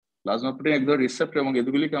 প্লাজমা প্রোটিন এক ধরনের রিসেপ্টর, এবং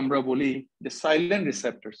এগুলিকে আমরা বলি যে সাইলেন্ট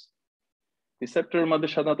রিসেপ্টরস। রিসেপ্টরের মধ্যে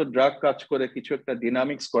সাধারণত ড্রাগ কাজ করে, কিছু একটা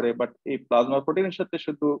ডিনামিক্স করে, বাট এই প্লাজমা প্রোটিনের সাথে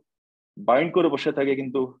শুধু বাইন্ড করে বসে থাকে,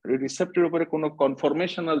 কিন্তু রিসেপ্টরের উপরে কোনো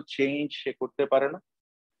কনফরমেশনাল চেঞ্জ সে করতে পারে না।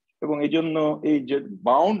 এবং এই জন্য এই যে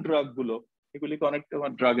বাউন্ড ড্রাগ গুলো, এগুলিকে অনেকটা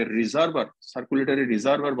ড্রাগের রিজার্ভার, সার্কুলেটরি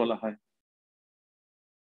রিজার্ভার বলা হয়,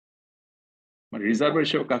 রিজার্ভার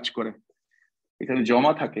হিসেবে কাজ করে, এখানে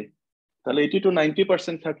জমা থাকে। তাহলে 80 to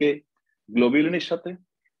 90% থাকে গ্লোবিউলিনের সাথে।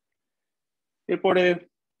 এরপরে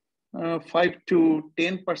 5 to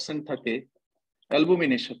 10% থাকে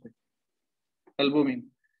অ্যালবুমিনের সাথে, অ্যালবুমিন।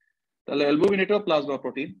 তাহলে অ্যালবুমিন এটাও প্লাজমা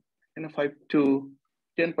প্রোটিন, এখানে 5 to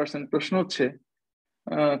 10%। প্রশ্ন হচ্ছে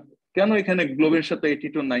কেন এখানে গ্লোবিনের সাথে 80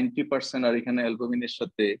 to 90% আর এখানে অ্যালবুমিনের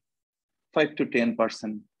সাথে 5 to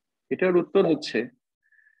 10%? এটার উত্তর হচ্ছে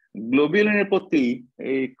গ্লোবিউলিনের প্রতি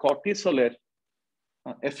এই কর্টিসলের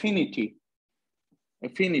অ্যাফিনিটি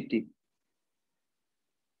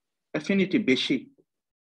বেশি,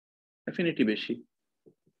 অ্যাফিনিটি বেশি,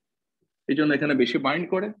 এই জন্য এখানে বেশি বাইন্ড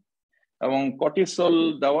করে। এবং কর্টিসল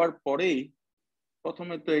দেওয়ার পরেই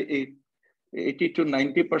প্রথমে তো এই 80 to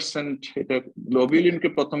 90% এটা গ্লোবিউলিনকে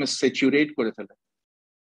প্রথমে স্যাচুরেট করে ফেলে।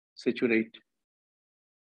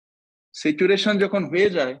 স্যাচুরেশন যখন হয়ে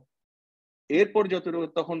যায়, এরপর যতটুকু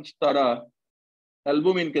তখন তারা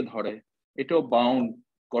অ্যালবুমিনকে ধরে। এটাও bound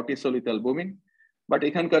cortisol with albumin, but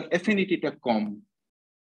এখানকার অ্যাফিনিটিটা কম।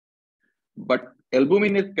 বাট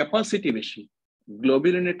অ্যালবুমিনের ক্যাপাসিটি বেশি,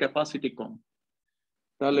 গ্লোবিউলিনের ক্যাপাসিটি কম।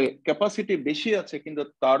 তাহলে ক্যাপাসিটি বেশি আছে, কিন্তু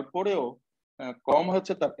তারপরেও কম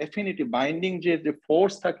হচ্ছে তার অ্যাফিনিটি, বাইন্ডিং যে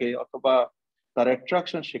ফোর্স থাকে অথবা তার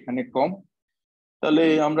অ্যাট্রাকশন সেখানে কম। তাহলে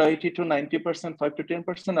আমরা 80 to 90%, 5 to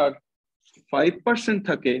 10%, আর 5%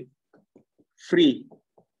 থাকে ফ্রি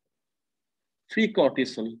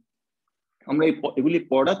কর্টিসল। আমরা এগুলি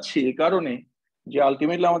পড়াচ্ছি এই কারণে যে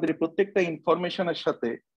আলটিমেটলি আমাদের প্রত্যেকটা ইনফরমেশনের সাথে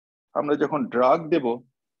আমরা যখন ড্রাগ দেব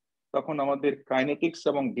তখন আমাদের কাইনেটিক্স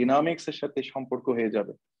এবং ডিনামিক্স এর সাথে সম্পর্ক হয়ে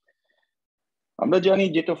যাবে। আমরা জানি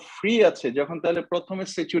যেটা ফ্রি আছে, যখন তাহলে প্রথমে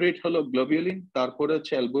স্যাচুরেট হলো গ্লোবিউলিন, তারপরে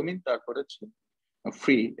হচ্ছে অ্যালবুমিন, তারপরে হচ্ছে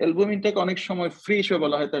ফ্রি। অ্যালবুমিনটাকে অনেক সময় ফ্রি হিসেবে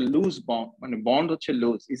বলা হয়, তার লুজ বন্ড, মানে বন্ড হচ্ছে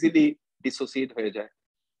লুজ, ইজিলি ডিসোসিয়েট হয়ে যায়।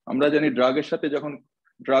 আমরা জানি ড্রাগের সাথে যখন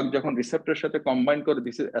ড্রাগ যখন রিসেপ্টরের সাথে কম্বাইন করে,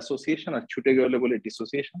 দিস ইজ অ্যাসোসিয়েশন, আর ছুটে গেলে বলে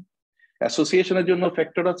ডিসোসিয়েশন। অ্যাসোসিয়েশনের জন্য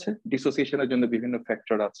ফ্যাক্টর আছে, ডিসোসিয়েশনের জন্য বিভিন্ন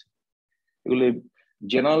ফ্যাক্টর আছে। এগুলি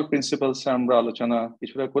জেনারেল প্রিন্সিপালস আমরা আলোচনা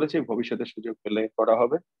কিছুটা করেছি, ভবিষ্যতে সুযোগ পেলে করা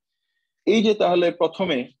হবে। এই যে তাহলে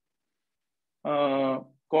প্রথমে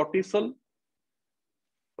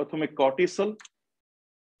cortisol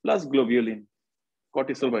plus globulin,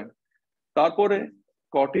 cortisol by, তারপরে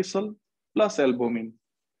কর্টিসল প্লাস অ্যালবুমিন,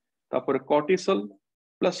 তারপরে কর্টিসল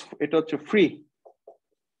প্লাস এটা হচ্ছে ফ্রি।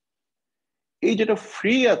 এই যেটা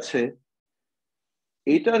ফ্রি আছে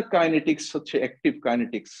এটার কাইনেটিক্স হচ্ছে অ্যাক্টিভ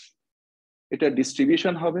কাইনেটিক্স। এটা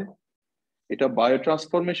ডিস্ট্রিবিউশন হবে, এটা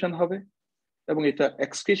বায়োট্রান্সফরমেশন হবে, এবং এটা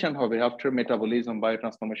এক্সক্রিশন হবে আফটার মেটাবলিজম,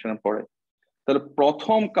 বায়োট্রান্সফরমেশনের পরে। তাহলে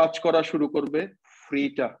প্রথম কাজ করা শুরু করবে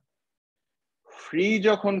ফ্রিটা। ফ্রি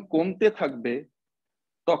যখন কমতে থাকবে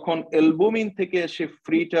তখন অ্যালবুমিন থেকে এসে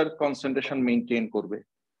ফ্রিটার কনসেন্ট্রেশন মেইনটেইন করবে।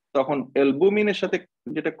 তখন অ্যালবুমিনের সাথে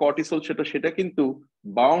যেটা কর্টিসল সেটা কিন্তু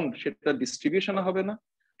বাউন্ড, সেটা ডিস্ট্রিবিউশন হবে না,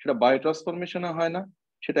 সেটা বায়োট্রান্সফরমেশন হয় না,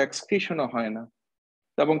 সেটা এক্সক্রিশনও হয় না,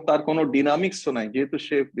 এবং তার কোনো ডিনামিক্সও নাই। যেহেতু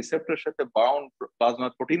সে রিসেপ্টরের সাথে বাউন্ড, প্লাজমা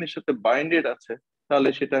প্রোটিনের সাথে বাইন্ডেড আছে, তাহলে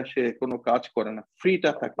সেটা সে কোনো কাজ করে না,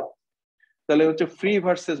 ফ্রিটা থাকে। তাহলে হচ্ছে ফ্রি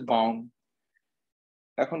ভার্সেস বাউন্ড।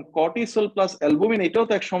 এখন কর্টিসল প্লাস অ্যালবুমিন এটাও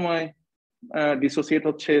তো এক সময় ডিসোসিয়েট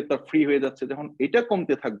হচ্ছে, তার ফ্রি হয়ে যাচ্ছে। যখন এটা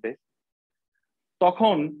কমতে থাকবে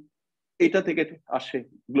তখন এটা থেকে আসে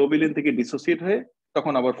গ্লোবিউলিন থেকে ডিসোসিয়েট হয়ে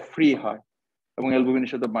তখন আবার ফ্রি হয় এবং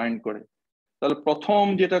অ্যালবুমিনের সাথে বাইন্ড করে। তাহলে প্রথম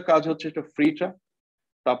যেটা কাজ হচ্ছে এটা ফ্রিটা,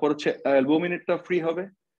 তারপর হচ্ছে অ্যালবুমিনেরটা ফ্রি হবে,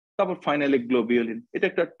 তারপর ফাইনালি গ্লোবিউলিন। এটা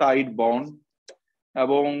একটা টাইট বন্ড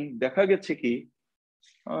এবং দেখা গেছে কি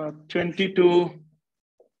 20 to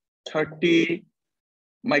 30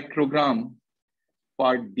 মাইক্রোগ্রাম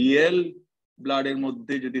পার ডিএল ব্লাডের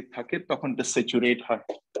মধ্যে যদি থাকে তখন এটা স্যাচুরেট হয়।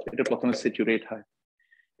 এটা প্রথমে স্যাচুরেট হয়,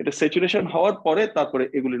 এটা স্যাচুরেশন হওয়ার পরে তারপরে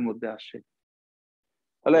এগুলির মধ্যে আসে।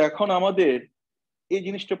 তাহলে এখন আমাদের এই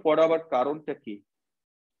জিনিসটা পড়াবার কারণটা কি?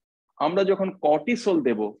 আমরা যখন কর্টিসল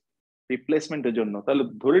দেব রিপ্লেসমেন্টের জন্য, তাহলে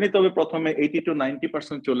ধরে নিতে হবে প্রথমে 80 to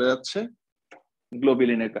 90% চলে যাচ্ছে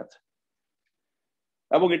গ্লোবিলিনের কাছে,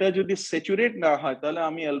 এবং এটা যদি স্যাচুরেট না হয় তাহলে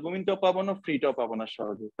আমি অ্যালবুমিনটাও পাবো না, ফ্রিটাও পাবো না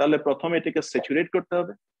সহজে। তাহলে প্রথমে এটাকে স্যাচুরেট করতে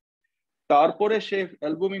হবে, তারপরে সে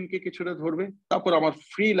অ্যালবুমিনকে কিছুটা ধরবে, তারপর আমার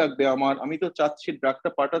ফ্রি লাগবে। আমি তো চাচ্ছি ড্রাগটা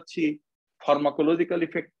পাঠাচ্ছি ফার্মাকোলজিক্যাল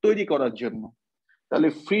ইফেক্ট তৈরি করার জন্য, তাহলে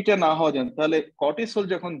ফ্রিটা না হওয়া যায়। তাহলে কর্টিসল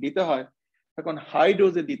যখন দিতে হয় তখন হাই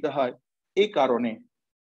ডোজে দিতে হয়। এই কারণে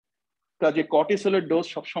কাজে কর্টিসলের ডোজ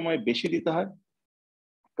সবসময় বেশি দিতে হয়,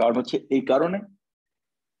 কারণ হচ্ছে এই কারণে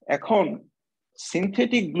এখন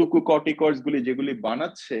সিনথেটিক গ্লুকোকর্টিকয়েডস গুলি যেগুলি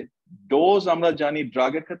বানাচ্ছে, ডোজ আমরা জানি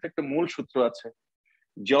ড্রাগের ক্ষেত্রে একটা মূল সূত্র আছে,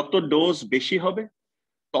 যত ডোজ বেশি হবে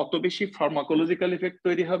তত বেশি ফার্মাকোলজিক্যাল ইফেক্ট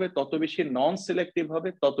তৈরি হবে, তত বেশি নন সিলেক্টিভ হবে,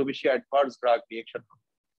 তত বেশি অ্যাডভার্স ড্রাগ রিঅ্যাকশন হবে।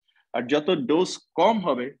 আর যত ডোজ কম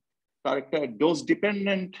হবে তার একটা ডোজ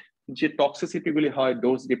ডিপেন্ডেন্ট যে টক্সিসিটি গুলি হয়,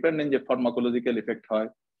 ডোজ ডিপেন্ডেন্ট যে ফার্মাকোলজিক্যাল ইফেক্ট হয়,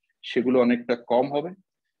 সেগুলো অনেকটা কম হবে।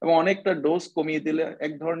 এবং অনেকটা ডোজ কমিয়ে দিলে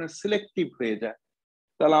এক ধরনের সিলেক্টিভ হয়ে যায়।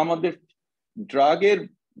 তাহলে আমাদের ড্রাগের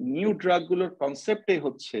নিউ ড্রাগ গুলোর কনসেপ্টে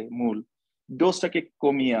হচ্ছে মূল ডোজটাকে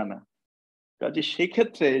কমিয়ে আনা। কাজে সেই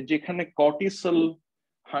ক্ষেত্রে যেখানে কর্টিসল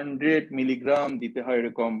 100 মিলিগ্রাম দিতে হয়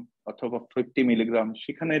এরকম, অথবা 50 মিলিগ্রাম,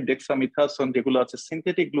 সেখানে ডেক্সামিথাসন যেগুলো আছে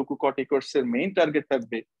সিনথেটিক গ্লুকোকর্টিকয়েডস এর মেইন টার্গেট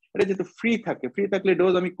থাকবে এটা যাতে ফ্রি থাকে, ফ্রি থাকলে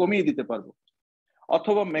ডোজ আমি কমিয়ে দিতে পারবো,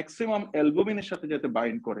 অথবা ম্যাক্সিমাম অ্যালবুমিনের সাথে যাতে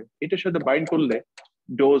বাইন্ড করে, এটার সাথে বাইন্ড করলে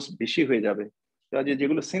ডোজ বেশি হয়ে যাবে। কাজে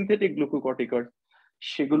যেগুলো সিনথেটিক গ্লুকোকর্টিকয়েড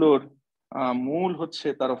সেগুলোর মূল হচ্ছে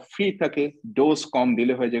তারা ফ্রি থাকে, ডোজ কম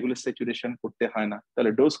দিলে হয়, যেগুলো স্যাচুরেশন করতে হয় না।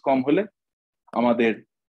 তাহলে ডোজ কম হলে আমাদের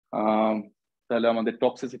তাহলে আমাদের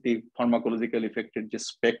টক্সিসিটি ফার্মাকোলজিক্যাল ইফেক্টের যে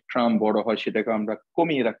স্পেকট্রাম বড় হয় সেটাকে আমরা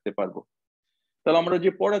কমিয়ে রাখতে পারবো। তাহলে আমরা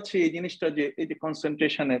যে পড়াচ্ছি এই জিনিসটা যে এই যে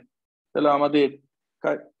কনসেন্ট্রেশনের, তাহলে আমাদের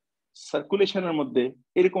সার্কুলেশনের মধ্যে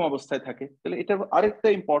এরকম অবস্থায় থাকে। তাহলে এটার আরেকটা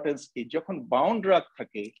ইম্পর্টেন্স কি, যখন বাউন্ড ড্রাগ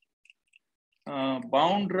থাকে,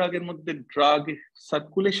 বাউন্ড ড্রাগের মধ্যে ড্রাগ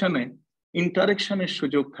সার্কুলেশনে ইন্টারেকশনের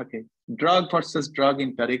সুযোগ থাকে, ড্রাগ ভার্সেস ড্রাগ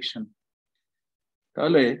ইন্টারেকশন।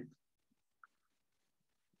 তাহলে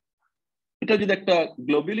এটা যদি একটা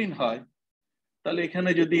গ্লোবুলিন হয়, তাহলে এখানে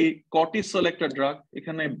যদি কর্টিসল একটা ড্রাগ,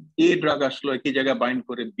 এখানে এ ড্রাগ আসলো একই জায়গায় বাইন্ড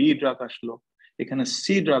করে, বি ড্রাগ আসলো, এখানে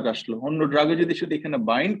সি ড্রাগ আসলো, অন্য ড্রাগে যদি শুধু এখানে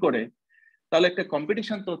বাইন্ড করে, তাহলে একটা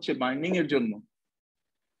কম্পিটিশন তো হচ্ছে বাইন্ডিং এর জন্য।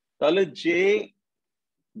 তাহলে যে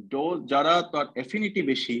ডোজ, যারা তার এফিনিটি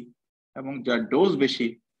বেশি এবং যার ডোজ বেশি,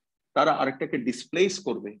 তারা আরেকটাকে ডিসপ্লেস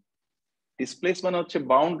করবে। ডিসপ্লেস মানে হচ্ছে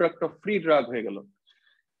বাউন্ড ড্রাগটা ফ্রি ড্রাগ হয়ে গেল।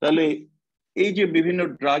 তাহলে এই যে বিভিন্ন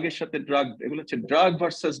ড্রাগের সাথে ড্রাগ, এগুলো হচ্ছে drug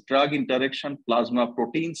versus drug interaction plasma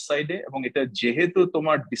protein সাইডে, এবং এটা যেহেতু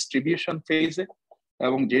তোমার ডিস্ট্রিবিউশন ফেজে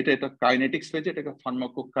এবং যেটা এটা কাইনেটিক্স ফেজে, এটাকে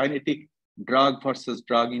pharmacokinetic drug versus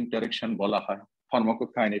drug interaction বলা হয়,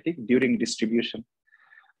 ফার্মাকোকাইনেটিক ডিউরিং ডিস্ট্রিবিউশন।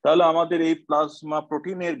 তাহলে আমাদের এই প্লাজমা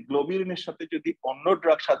প্রোটিনের গ্লোবিউলিনের সাথে যদি অন্য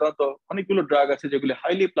ড্রাগ, সাধারণত অনেকগুলো ড্রাগ আছে যেগুলি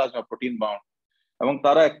হাইলি প্লাজমা প্রোটিন বাউন্ড, এবং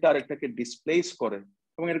তারা একটা আরেকটাকে ডিসপ্লেস করে।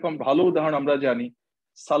 এবং এরকম ভালো উদাহরণ আমরা জানি,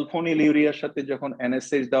 সালফোনিল ইউরিয়ার সাথে যখন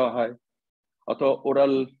এনএসএইচ দেওয়া হয়, অথবা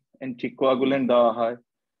ওরাল অ্যান্টিকোয়াগুলেন্ট দেওয়া হয়,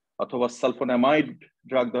 অথবা সালফোনামাইড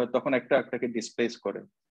ড্রাগ দেওয়া হয়, তখন একটা একটাকে ডিসপ্লেস করে।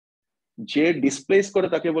 যে ডিসপ্লেস করে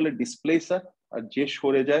তাকে বলে ডিসপ্লেসার, আর যে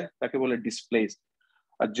সরে যায় তাকে বলে ডিসপ্লেস।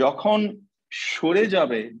 আর যখন সরে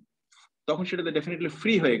যাবে তখন সেটাতে ডেফিনেটলি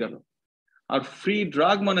ফ্রি হয়ে গেল। আর ফ্রি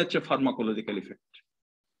ড্রাগ মানে হচ্ছে ফার্মাকোলজিক্যাল ইফেক্ট,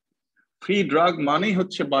 ফ্রি ড্রাগ মানেই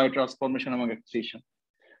হচ্ছে বায়োট্রান্সফরমেশন এবং এক্সক্রিশন।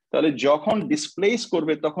 তাহলে যখন ডিসপ্লেস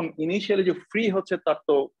করবে তখন ইনিশিয়ালি যে ফ্রি হচ্ছে তার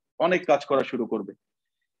তো অনেক কাজ করা শুরু করবে।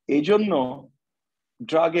 এই জন্য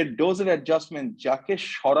ড্রাগের ডোজের অ্যাডজাস্টমেন্ট, যাকে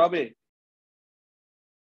সরাবে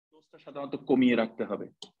ডোজটা সাধারণত কমিয়ে রাখতে হবে,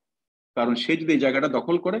 কারণ সে যদি এই জায়গাটা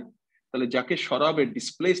দখল করে তাহলে যাকে সরাবে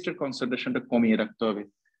ডিসপ্লেসড কনসেন্ট্রেশনটা কমিয়ে রাখতে হবে।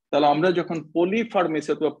 তাহলে আমরা যখন পলিফার্মেসি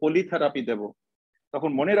অথবা পলিথেরাপি দেব, তখন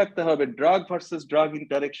মনে রাখতে হবে ড্রাগ ভার্সেস ড্রাগ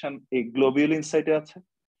ইন্টারেকশন এই গ্লোবিউলিন সাইটে আছে,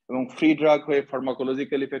 এবং ফ্রি ড্রাগ হয়ে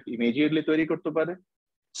ফার্মাকোলজিক্যাল ইফেক্ট ইমিডিয়েটলি তৈরি করতে পারে,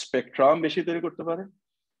 স্পেকট্রাম বেশি তৈরি করতে পারে।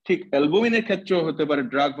 ঠিক অ্যালবুমিনের ক্ষেত্রেও হতে পারে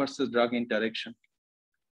ড্রাগ ভার্সেস ড্রাগ ইন্টারেকশন।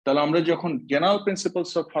 তাহলে আমরা যখন জেনারেল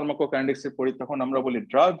প্রিন্সিপালস অফ ফার্মাকোকাইনেটিক্স এ পড়ি, তখন আমরা বলি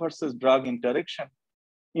drug versus drug interaction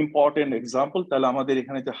important example. তাহলে আমাদের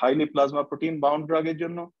এখানে যে হাইলি প্লাজমা প্রোটিন বাউন্ড ড্রাগের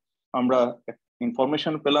জন্য আমরা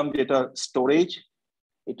ইনফরমেশন পেলাম যে এটা স্টোরেজ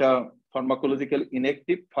এটা ফার্মাকোলজিক্যাল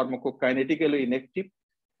ইনঅ্যাক্টিভ, ফার্মাকোকাইনেটিক্যালি ইনঅ্যাক্টিভ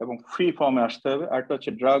এবং ফ্রি ফর্মে আসতে হবে। আরটা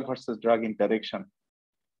হচ্ছে ড্রাগ ভার্সেস ড্রাগ ইন্টারেকশন।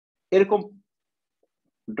 এরকম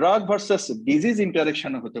ড্রাগ ভার্সেস ডিজিজ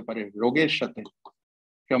ইন্টারেকশন হতে পারে রোগের সাথে।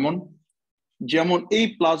 যেমন এই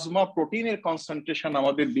প্লাজমা প্রোটিনের কনসেন্ট্রেশন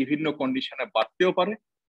আমাদের বিভিন্ন কন্ডিশনে বাড়তেও পারে,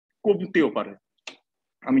 কমতেও পারে।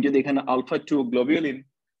 আমি যদি এখানে আলফা 2 গ্লোবিউলিন,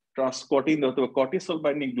 ট্রান্সকর্টিন অথবা কর্টিসল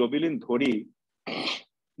বাইন্ডিং গ্লোবিউলিন ধরি,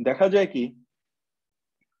 দেখা যায় কি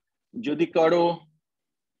যদি কারো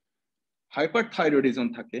হাইপারথাইরয়েডিজম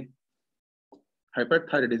থাকে,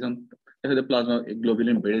 হাইপারথাইরয়েডিজম তাহলে প্লাজমা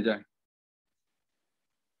গ্লোবিউলিন বেড়ে যায়।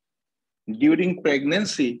 ডিউরিং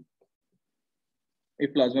প্রেগন্যান্সি এই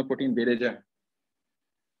প্লাজমা প্রোটিন বেড়ে যায়।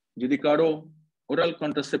 যদি কারো ওরাল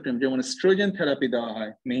কন্ট্রাসেপটিভ যেমন স্ট্রোজেন থেরাপি দেওয়া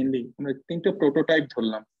হয়, মেইনলি আমরা 3টে প্রোটোটাইপ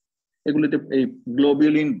ধরলাম, এগুলোতে এই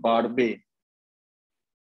গ্লোবিউলিন বাড়বে।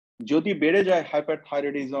 যদি বেড়ে যায়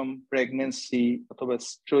হাইপারথাইরয়েডিজম, প্রেগন্যান্সি অথবা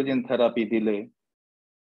স্ট্রোজেন থেরাপি দিলে,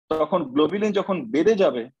 তখন গ্লোবিউলিন যখন বেড়ে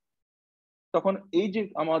যাবে তখন এই যে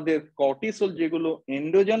আমাদের কর্টিসল যেগুলো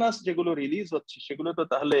এন্ডোজেনাস যেগুলো রিলিজ হচ্ছে সেগুলো তো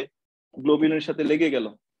তাহলে গ্লোবিউলিনের সাথে লেগে গেল,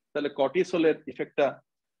 তাহলে কর্টিসলের ইফেক্টটা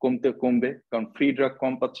কমবে, কারণ ফ্রি ড্রাগ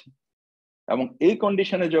কম পাচ্ছে। এবং এই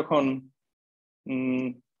কন্ডিশনে যখন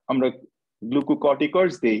আমরা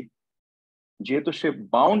গ্লুকোকর্টিকয়েডস দিই, যেহেতু সে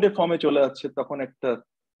বাউন্ড ফর্মে চলে যাচ্ছে, তখন একটা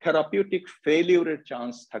থেরাপিউটিক ফেলিউরের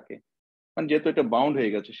চান্স থাকে, কারণ যেহেতু এটা বাউন্ড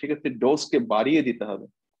হয়ে গেছে, সেক্ষেত্রে ডোজকে বাড়িয়ে দিতে হবে।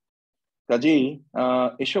 কাজেই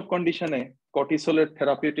এসব কন্ডিশনে কর্টিসলের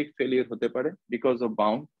থেরাপিউটিক ফেলিউর হতে পারে বিকজ অফ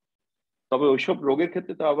বাউন্ড। তবে ওইসব রোগের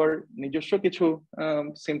ক্ষেত্রে তো আবার নিজস্ব কিছু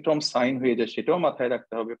সিমটম সাইন হয়ে যায়, সেটাও মাথায়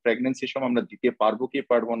রাখতে হবে। প্রেগনেন্সির সময় আমরা দিতে পারবো কি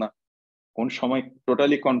পারবো না, কোন সময়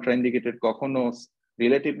টোটালি কন্ট্রাইন্ডিকেটেড, কখনো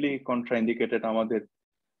রিলেটিভলি কন্ট্রাইন্ডিকেটেড আমাদের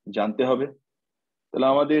জানতে হবে। তাহলে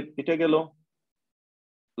আমাদের এটা গেল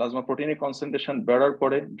প্লাজমা প্রোটিনের কনসেন্ট্রেশন বাড়ার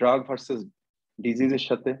পরে ড্রাগ ভার্সেস ডিজিজের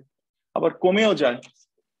সাথে। আবার কমেও যায়,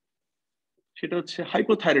 সেটা হচ্ছে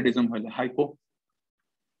হাইপোথাইরয়েডিজম হলে হাইপো।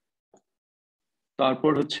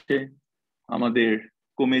 তারপর হচ্ছে আমাদের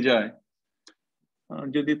কমে যায়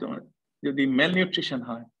যদি ম্যালনিউট্রিশন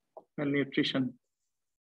হয়, ম্যালনিউট্রিশন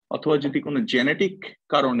অথবা যদি কোনো জেনেটিক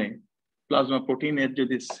কারণে প্লাজমা প্রোটিনের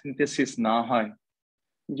যদি সিনথেসিস না হয়,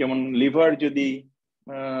 যেমন লিভার যদি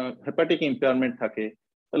হেপাটিক ইম্পেয়ারমেন্ট থাকে,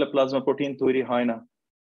 তাহলে প্লাজমা প্রোটিন তৈরি হয় না।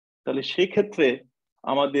 তাহলে সেই ক্ষেত্রে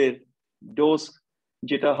আমাদের ডোজ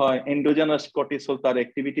যেটা হয় এন্ডোজেনাস কর্টিসল, তার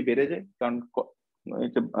অ্যাক্টিভিটি বেড়ে যায়, কারণ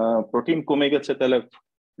প্রোটিন কমে গেছে, তাহলে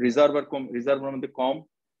রিজার্ভার মধ্যে কম,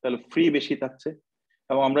 তাহলে ফ্রি বেশি থাকছে।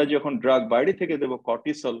 এবং আমরা যখন ড্রাগ বাইরে থেকে দেবো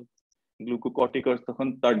কর্টিসল, গ্লুকোকর্টিকয়েড, তখন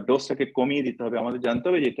তার ডোজটাকে কমিয়ে দিতে হবে। আমাদের জানতে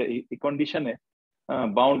হবে যে এটা এই কন্ডিশনে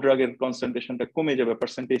বাউন্ড ড্রাগের কনসেন্ট্রেশনটা কমে যাবে,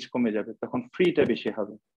 পার্সেন্টেজ কমে যাবে, তখন ফ্রিটা বেশি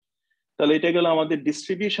হবে। তাহলে এটা গেল আমাদের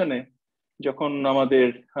ডিস্ট্রিবিউশনে। যখন আমাদের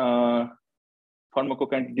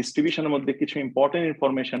ফার্মাকোকাইনেটিক ডিস্ট্রিবিউশনের মধ্যে কিছু important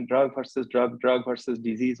information, drug versus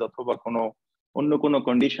disease অথবা অন্য কোনো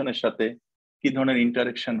কন্ডিশনের সাথে কি ধরনের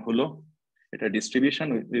ইন্টারেকশন হলো, এটা distribution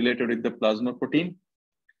related with the plasma protein.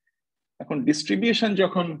 এখন ডিস্ট্রিবিউশন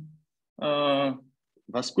যখন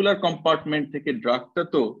ভাস্কুলার কম্পার্টমেন্ট থেকে ড্রাগটা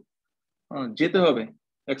তো যেতে হবে,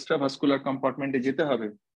 এক্সট্রা ভাস্কুলার কম্পার্টমেন্টে যেতে হবে,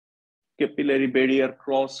 ক্যাপিলারি ব্যারিয়ার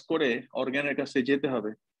ক্রস করে অর্গানের কাছে যেতে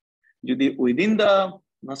হবে। যদি উইদিন দা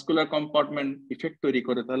ভাস্কুলার কম্পার্টমেন্ট ইফেক্ট তৈরি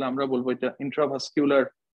করে, তাহলে আমরা বলবো এটা ইন্ট্রাভাস্কুলার,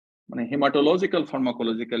 মানে হেমাটোলজিক্যাল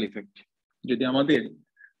ফার্মাকোলজিক্যাল ইফেক্ট। যদি আমাদের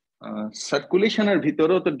সার্কুলেশনের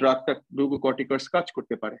ভিতরেও তো ড্রাগটা গ্লুকোকর্টিকয়েডস কাজ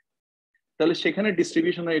করতে পারে, তাহলে সেখানে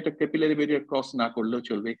ডিস্ট্রিবিউশনে এটা ক্যাপিলারি ব্যারিয়ার ক্রস না করলেও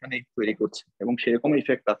চলবে, এখানে তৈরি করছে এবং সেরকম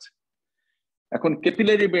ইফেক্ট আছে। এখন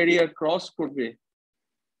ক্যাপিলারি ব্যারিয়ার ক্রস করবে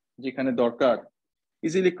যেখানে দরকার,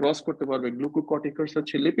 ইজিলি ক্রস করতে পারবে। গ্লুকোকর্টিকয়েডস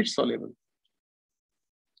হচ্ছে লিপিড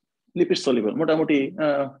সলিবল, মোটামুটি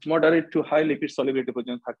moderate two high lipid solubility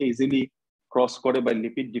পর্যন্ত থাকে, ইজিলি ক্রস করে বাই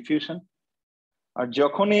লিপিড ডিফিউশন। আর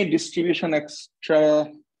যখনই ডিস্ট্রিবিউশন এক্সট্রা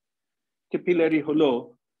ক্যাপিলারি হলো,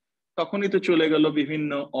 তখনই তো চলে গেল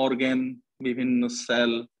বিভিন্ন অর্গান, বিভিন্ন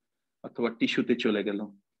সেল অথবা টিস্যুতে চলে গেল।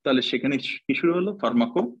 তাহলে সেখানে কি শুরু হলো?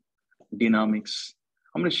 ফার্মাকোডিনামিক্স।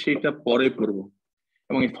 আমরা সেটা পরে করব।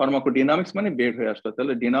 এবং এই ফার্মাকোডিনামিক্স মানে বের হয়ে আসলো।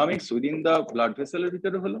 তাহলে ডিনামিক্স উইদিন দা ব্লাড ভেসেলের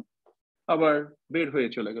ভিতরে হলো, আবার বের হয়ে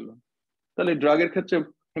চলে গেল। তাহলে ড্রাগের ক্ষেত্রে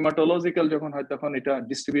হেমাটোলজিক্যাল যখন হয়, তখন এটা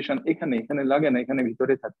ডিস্ট্রিবিউশন এখানে লাগে না, এখানে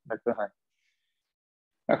ভিতরে থাকতে হয়।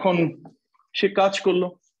 এখন সে কাজ করলো,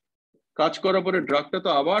 কাজ করার পরে ড্রাগটা তো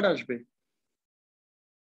আবার আসবে,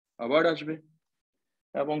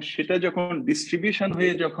 এবং সেটা যখন ডিস্ট্রিবিউশন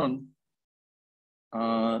হয়ে যখন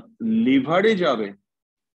লিভারে যাবে,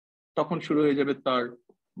 তখন শুরু হয়ে যাবে তার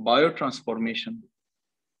বায়ো ট্রান্সফরমেশন।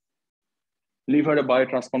 লিভারে বায়ো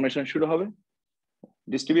ট্রান্সফরমেশন শুরু হবে।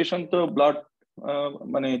 ডিস্ট্রিবিউশন তো ব্লাড,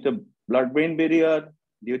 মানে এটা blood brain barrier,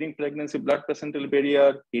 during pregnancy blood প্লেসেন্টাল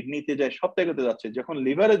barrier, কিডনিতে যায়, সব জায়গাতে যাচ্ছে। যখন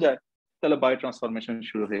লিভারে যায় তাহলে বায়ো ট্রান্সফরমেশন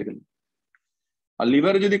শুরু হয়ে গেল। আর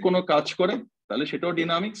লিভারে যদি কোনো কাজ করে তাহলে সেটাও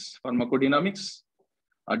ডিনামিক্স, ফার্মাকোডিনামিক্স।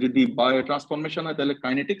 আর যদি বায়ো ট্রান্সফরমেশন হয় তাহলে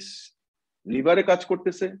কাইনেটিক্স। লিভারে কাজ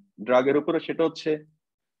করতেছে ড্রাগের উপরে, সেটা হচ্ছে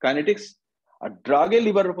কাইনেটিক্স। আর ড্রাগে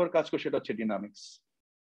লিভারের উপর কাজ করে সেটা হচ্ছে ডিনামিক্স।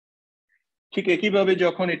 ঠিক একইভাবে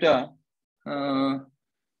যখন এটা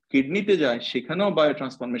কিডনিতে যায় সেখানেও বায়ো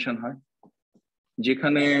ট্রান্সফরমেশন হয়।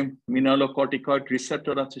 যেখানে মিনারোকর্টিকয়েড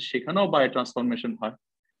রিসেপ্টর আছে সেখানেও বায়ো ট্রান্সফরমেশন হয়,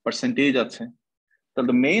 পার্সেন্টেজ আছে।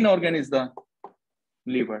 তাহলে main organ is the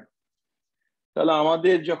liver. তাহলে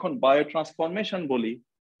আমাদের যখন বায়ো ট্রান্সফরমেশন বলি,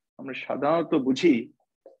 আমরা সাধারণত বুঝি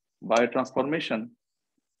বায়ো ট্রান্সফরমেশন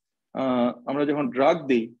আমরা যখন ড্রাগ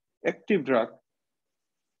দিই, active drug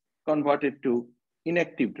converted to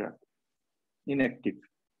inactive drug, inactive,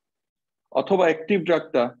 অথবা অ্যাক্টিভ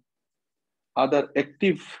ড্রাগটা আদার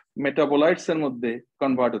অ্যাক্টিভ মেটাবোলাইটস এর মধ্যে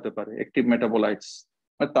কনভার্ট হতে পারে। অ্যাক্টিভ মেটাবোলাইটস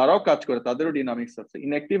তারাও কাজ করে, তাদেরও ডিনামিক্স আছে।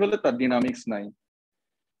 ইনঅ্যাক্টিভ হলে তার ডিনামিক্স নাই।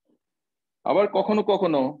 আবার কখনো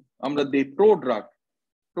কখনো আমরা দিই প্রো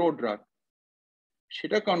ড্রাগ,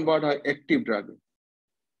 সেটা কনভার্ট হয় অ্যাক্টিভ ড্রাগে,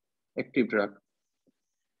 অ্যাক্টিভ ড্রাগ।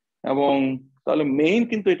 এবং তাহলে মেইন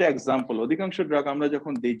কিন্তু এটা এক্সাম্পল। অধিকাংশ ড্রাগ আমরা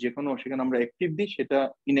যখন দিই যে কোনো, সেখানে আমরা অ্যাক্টিভ দিই, সেটা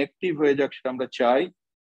ইনঅ্যাক্টিভ হয়ে যাক সেটা আমরা চাই।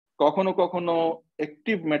 কখনো কখনো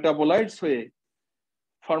অ্যাক্টিভ মেটাবোলাইটস হয়ে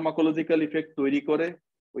ফার্মাকোলজিক্যাল ইফেক্ট তৈরি করে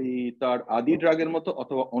ওই তার আদি ড্রাগের মতো,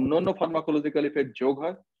 অথবা অন্যান্য ফার্মাকোলজিক্যাল ইফেক্ট যোগ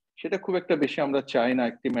হয়, সেটা খুব একটা বেশি আমরা চাই না।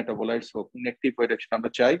 অ্যাক্টিভ মেটাবোলাইটস হোক, ইনঅ্যাক্টিভ হয়ে সেটা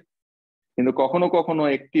আমরা চাই। কিন্তু কখনো কখনো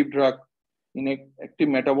অ্যাক্টিভ ড্রাগ অ্যাক্টিভ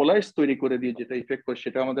মেটাবোলাইটস তৈরি করে দিয়ে যেটা ইফেক্ট করে,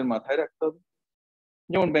 সেটা আমাদের মাথায় রাখতে হবে।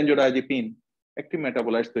 যেমন বেনজোডায়াজিপিন অ্যাক্টিভ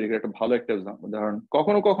মেটাবোলাইটস তৈরি করে, একটা ভালো একটা উদাহরণ।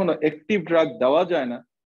 কখনো কখনো অ্যাক্টিভ ড্রাগ দেওয়া যায় না,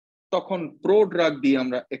 তখন প্রো ড্রাগ দিয়ে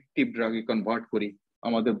আমরা অ্যাক্টিভ ড্রাগে কনভার্ট করি।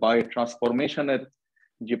 আমাদের বায়ো ট্রান্সফরমেশনের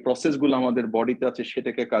যে প্রসেসগুলো আমাদের বডিতে আছে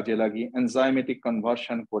সেটাকে কাজে লাগিয়ে এনজাইমেটিক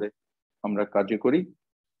কনভার্সন করে আমরা কাজে করি।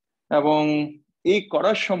 এবং এই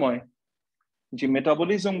করার সময় যে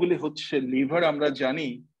মেটাবলিজম গুলি হচ্ছে লিভার, আমরা জানি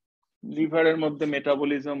লিভারের মধ্যে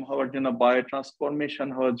মেটাবলিজম হওয়ার জন্য, বায়ো ট্রান্সফরমেশন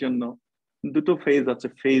হওয়ার জন্য দুটো ফেজ আছে,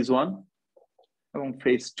 ফেজ 1 এবং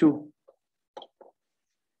ফেজ 2।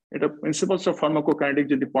 এটা প্রিন্সিপালস অফ ফার্মাকোকাইনেটিক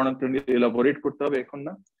যদি পড়ান এলাবোরেট করতে হবে, এখন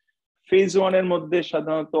না। ফেজ 1 এর মধ্যে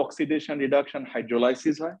সাধারণত অক্সিডেশন, রিডাকশন,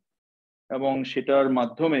 হাইড্রোলাইসিস হয়, এবং সেটার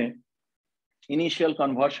মাধ্যমে ইনিশিয়াল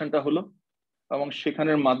কনভার্সনটা হলো, এবং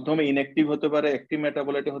সেখানের মাধ্যমে ইনঅ্যাক্টিভ হতে পারে, অ্যাক্টিভ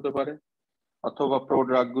মেটাবোলাইট হতে পারে, অথবা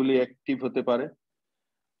প্রোড্রাগ গুলি অ্যাক্টিভ হতে পারে।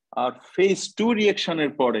 আর ফেজ 2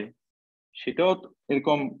 রিঅ্যাকশনের পরে সেটাও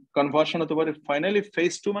এরকম কনভার্সন হতে পারে। ফাইনালি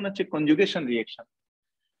ফেজ 2 মানে হচ্ছে কনজুগেশন রিঅ্যাকশন।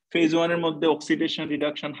 ফেজ 1 এর মধ্যে অক্সিডেশন,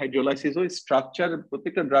 রিডাকশন, হাইড্রোলাইসিস ওই স্ট্রাকচার,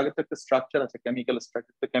 প্রত্যেকটা ড্রাগের তো একটা স্ট্রাকচার আছে, কেমিক্যাল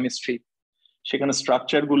স্ট্রাকচার, কেমিস্ট্রি। সেখানে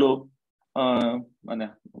স্ট্রাকচার গুলো মানে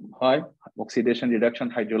হয় অক্সিডেশন, রিডাকশন,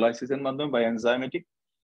 হাইড্রোলাইসিস এর মাধ্যমে বা এনজাইমেটিক।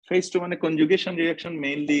 ফেজ 2 মানে conjugation reaction,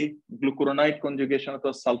 mainly glucuronide conjugation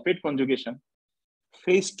অথবা সালফেট কনজুগেশন।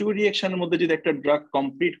 ফেজ 2 রিঅ্যাকশনের মধ্যে যদি একটা ড্রাগ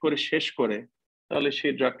কমপ্লিট করে শেষ করে, তাহলে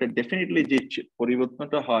সেই ড্রাগটা ডেফিনেটলি যে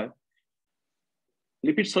পরিবর্তনটা হয়,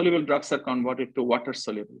 lipid soluble drugs R converted to water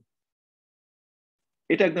soluble,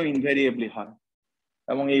 এটা একদম ইনভ্যারিয়েবলি হয়।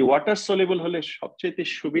 এবং এই ওয়াটার সলিউবল হলে সবচেয়ে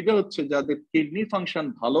সুবিধা হচ্ছে যাদের কিডনি ফাংশন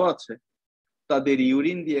ভালো আছে তাদের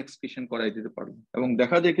ইউরিন দিয়ে এক্সক্রিশন করাই দিতে পারবে। এবং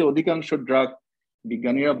দেখা যায় কি অধিকাংশ ড্রাগ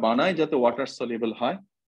বিজ্ঞানীরা বানায় যাতে ওয়াটার সলিউবল হয়,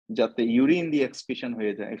 যাতে ইউরিন দিয়ে এক্সক্রিশন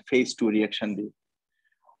হয়ে যায় ফেজ 2 রিঅ্যাকশন দিয়ে।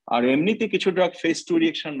 আর এমনিতে কিছু ড্রাগ ফেজ 2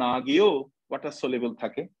 রিঅ্যাকশন না গিয়েও ওয়াটার সলিউবল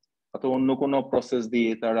থাকে, অথবা অন্য কোনো প্রসেস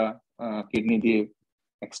দিয়ে তারা কিডনি দিয়ে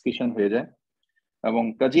এক্সক্রিশন হয়ে যায়। এবং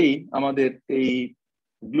কাজেই আমাদের এই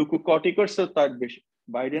গ্লুকোকর্টিকয়েডস তার বেশি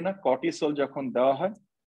বাইরে না, কর্টিসল যখন দেওয়া হয়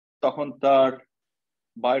তখন তার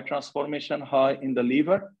বায়ো ট্রান্সফরমেশন হয় in the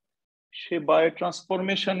liver. Say bio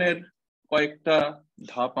ট্রান্সফরমেশনের কয়েকটা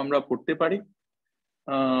ধাপ আমরা পড়তে পারি,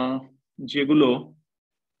 যেগুলো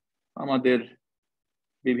আমাদের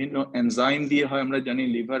বিভিন্ন এনজাইম দিয়ে হয়। আমরা জানি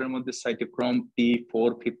লিভারের মধ্যে সাইটোক্রোম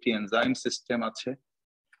P450 এনজাইম সিস্টেম আছে।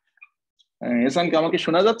 এসানকে আমাকে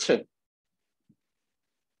শোনা যাচ্ছে?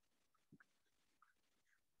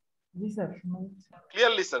 জি স্যার, শোনা যাচ্ছে।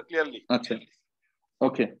 Clearly sir, clearly. আচ্ছা,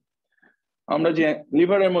 ওকে। আমরা যে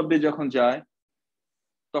লিভারের মধ্যে যখন যাই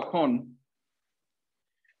তখন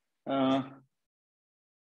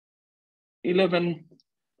 11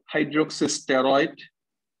 হাইড্রোক্সিস্টেরয়েড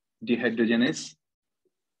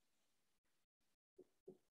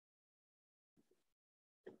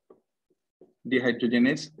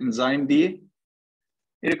ডিহাইড্রোজেনেজ, এনজাইম দিয়ে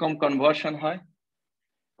এরকম কনভার্সন হয়।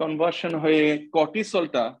 কনভার্সন হয়ে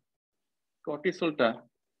কর্টিসলটা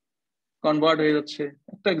কনভার্ট হয়ে যাচ্ছে।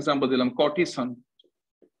 একটা এক্সাম্পল দিলাম, কর্টিসন।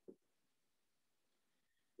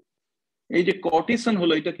 এই যে কর্টিসন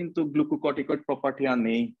হলো, এটা কিন্তু গ্লুকোকর্টিকয়েড প্রপার্টি আর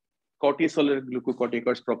নেই। কর্টিসলের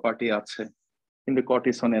গ্লুকোকর্টিকয়েড প্রপার্টি আছে, কিন্তু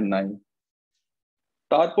কর্টিসনের নাই।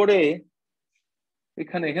 তারপরে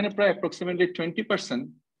এখানে প্রায় অ্যাপ্রক্সিমেটলি 20%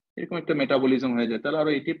 এরকম একটা মেটাবলিজম হয়ে যায়। তাহলে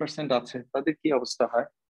আরো 80% আছে, তাদের কি অবস্থা হয়?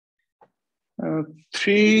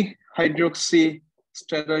 3-হাইড্রোক্সি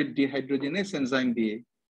স্টেরয়েড ডিহাইড্রোজেনেস এনজাইম দিয়ে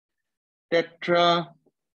টেট্রা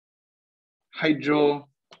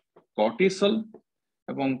হাইড্রোকর্টিসল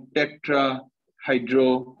এবং টেট্রা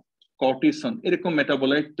হাইড্রোকর্টিসন এরকম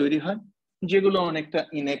মেটাবোলাইট তৈরি হয়, যেগুলো অনেকটা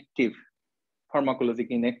ইনঅ্যাক্টিভ, ফার্মাকোলজিক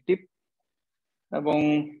ইনঅ্যাক্টিভ। এবং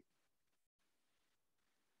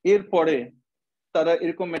এরপরে তারা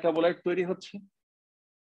এরকম মেটাবোলাইট তৈরি হচ্ছে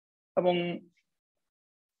এবং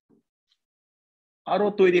আরো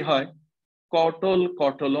তৈরি হয়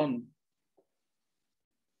কটলন,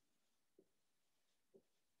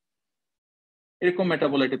 এরকম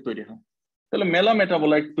মেটাবোলাইট তৈরি হয়। তাহলে মেলা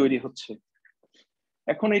মেটাবোলাইট তৈরি হচ্ছে।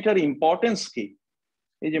 এখন এটার ইম্পর্টেন্স কি?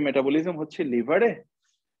 এই যে মেটাবলিজম হচ্ছে লিভারে,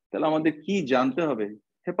 তাহলে আমাদের কি জানতে হবে?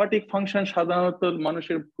 হেপাটিক ফাংশন সাধারণত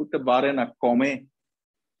মানুষের বাড়ে না, কমে।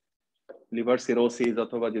 লিভার সিরোসিস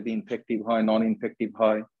অথবা যদি ইনফেক্টিভ হয়, নন ইনফেক্টিভ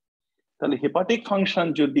হয়, তাহলে হেপাটিক ফাংশন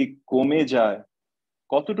যদি কমে যায়,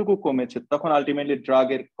 কতটুকু কমেছে, তখন আলটিমেটলি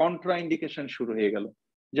ড্রাগের কন্ট্রাইন্ডিকেশন শুরু হয়ে গেল।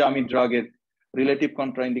 যে আমি ড্রাগের রিলেটিভ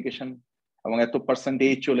কন্ট্রাইন্ডিকেশন এবং এত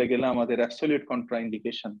পার্সেন্টেজ চলে গেলে আমাদের অ্যাবসলিউট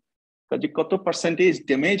কন্ট্রাইন্ডিকেশন, কাজে কত পার্সেন্টেজ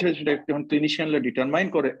ড্যামেজ হয়েছে সেটা যখন ক্লিনিশিয়ানরা ডিটারমাইন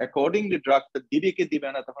করে, অ্যাকর্ডিংলি ড্রাগটা দিবে কি দিবে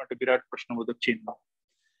না, তখন একটা বিরাট প্রশ্নবোধক চিহ্ন।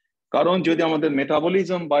 কারণ যদি আমাদের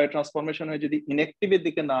মেটাবলিজম বায়োট্রান্সফরমেশন হয়ে যদি ইনঅ্যাক্টিভের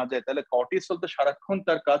দিকে না যায়, তাহলে কর্টিসল তো সারাক্ষণ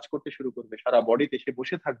তার কাজ করতে শুরু করবে, সারা বডিতে সে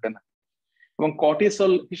বসে থাকবে না, এবং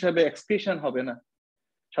কর্টিসল হিসাবে এক্সক্রিশন হবে না।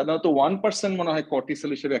 সাধারণত 1% মনে হয় কর্টিসল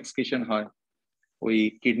হিসেবে এক্সক্রিশন হয় ওই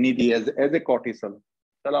কিডনি দিয়ে এজ এ কর্টিসল।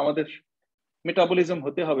 তাহলে আমাদের মেটাবলিজম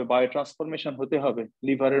হতে হবে, বায়োট্রান্সফরমেশন হতে হবে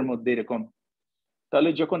লিভারের মধ্যে এরকম। তাহলে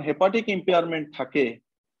যখন হেপাটিক ইম্পেয়ারমেন্ট থাকে,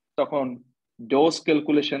 তখন ডোজ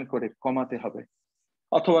ক্যালকুলেশন করে কমাতে হবে,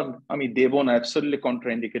 অথবা আমি দেব না, অ্যাবসলিউটলি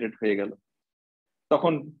কন্ট্রাইন্ডিকেটেড হয়ে গেল,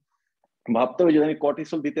 তখন ভাবতে হবে যদি আমি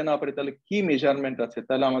কর্টিসল দিতে না পারি তাহলে কি মেজারমেন্ট আছে।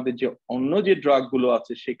 তাহলে আমাদের যে অন্য যে ড্রাগ গুলো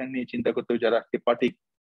আছে সেখানে নিয়ে চিন্তা করতে হবে, যারা হেপাটিক,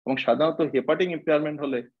 এবং সাধারণত হেপাটিক ইম্পেয়ারমেন্ট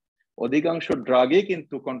হলে অধিকাংশ ড্রাগই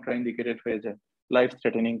কিন্তু কন্ট্রাইন্ডিকেটেড হয়ে যায়, লাইফ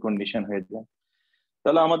থ্রেটেনিং কন্ডিশন হয়ে যায়।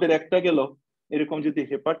 তাহলে আমাদের একটা গেল, এরকম যদি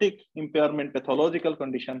হেপাটিক ইম্পেয়ারমেন্ট প্যাথোলজিক্যাল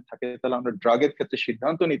কন্ডিশন থাকে, তাহলে আমরা ড্রাগের ক্ষেত্রে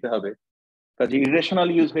সিদ্ধান্ত নিতে হবে। কাজে ইরেশনাল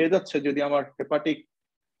ইউজ হয়ে যাচ্ছে যদি আমার হেপাটিক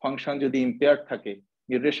ফাংশন যদি ইম্পেয়ার্ড থাকে,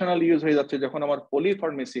 ইরেশনাল ইউজ হয়ে যাচ্ছে যখন আমার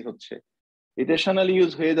পলিফার্মেসি হচ্ছে, ইরেশনাল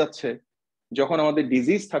ইউজ হয়ে যাচ্ছে যখন আমাদের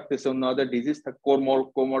ডিজিজ থাকতেছে, অন্য আদার ডিজিজ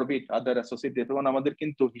কোমরবিড আদার অ্যাসোসিয়েটেড, তখন আমাদের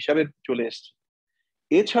কিন্তু হিসাবে চলে এসছে।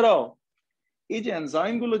 এছাড়াও এই যে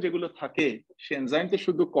এনজাইম গুলো যেগুলো থাকে, সে এনজাইমটা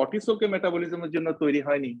শুধু কর্টিসলকে মেটাবলিজমের জন্য তৈরি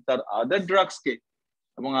হয়নি, তার আদার ড্রাগসকে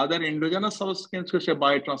এবং আদার এন্ডোজেনাস সাবস্টেন্সকে সে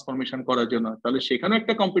বায়ো ট্রান্সফরমেশন করার জন্য। তাহলে সেখানে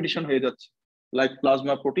একটা কম্পিটিশন হয়ে যাচ্ছে, লাইক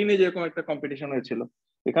প্লাজমা প্রোটিনে যেরকম একটা কম্পিটিশন হয়েছিল,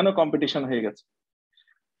 এখানেও কম্পিটিশন হয়ে গেছে।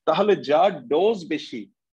 তাহলে যার ডোজ বেশি,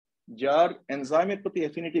 যার এনজাইমের প্রতি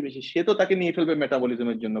এফিনিটি বেশি, সে তো তাকে নিয়ে ফেলবে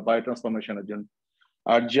মেটাবলিজমের জন্য, বায়ো ট্রান্সফরমেশনের জন্য।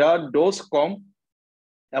 আর যার ডোজ কম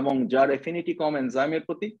এবং যার এফিনিটি কম এনজাইমের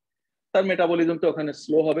প্রতি, তার মেটাবলিজম তো ওখানে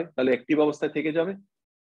স্লো হবে, তাহলে অ্যাক্টিভ অবস্থায় থেকে যাবে।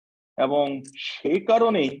 এবং সেই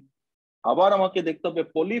কারণেই আবার আমাকে দেখতে হবে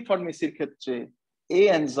পলিফার্মেসির ক্ষেত্রে এই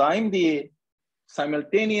এনজাইম দিয়ে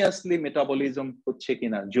সাইমালটেনিয়াসলি মেটাবলিজম হচ্ছে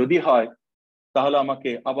কিনা। যদি হয় তাহলে আমাকে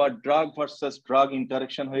আবার ড্রাগ ভার্সাস ড্রাগ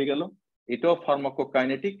ইন্টারাকশন হয়ে গেল। এটাও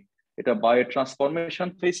ফার্মাকোকাইনেটিক, এটা বায়ো ট্রান্সফরমেশন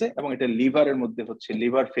ফেজে এবং এটা লিভারের মধ্যে হচ্ছে,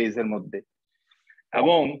 লিভার ফেজের মধ্যে।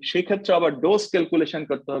 এবং সেই ক্ষেত্রে আবার ডোজ ক্যালকুলেশন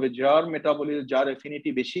করতে হবে, যার মেটাবলিজম, যার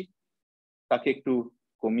এফিনিটি বেশি তাকে একটু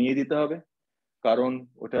কমিয়ে দিতে হবে, কারণ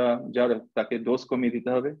ওটা যার তাকে ডোজ কমিয়ে দিতে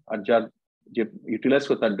হবে। আর যার যে ইউটিলাইজ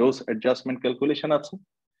করে তার ডোজ অ্যাডজাস্টমেন্ট ক্যালকুলেশন আছে।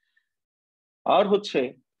 আর হচ্ছে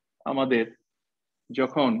আমাদের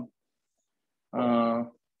যখন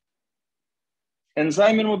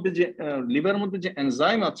এনজাইমের মধ্যে যে লিভারের মধ্যে যে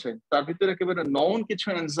এনজাইম আছে, তার ভিতরে একেবারে নন কিছু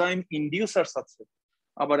এনজাইম ইনডিউসার্স আছে,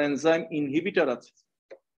 আবার এনজাইম ইনহিবিটর আছে।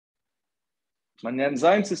 মানে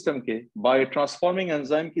এনজাইম সিস্টেমকে বায়ো ট্রান্সফর্মিং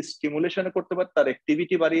এনজাইম কি স্টিমুলেশন করতে পারে, তার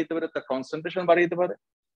অ্যাক্টিভিটি বাড়িয়ে দিতে পারে, তার কনসেন্ট্রেশন বাড়িয়ে দিতে পারে,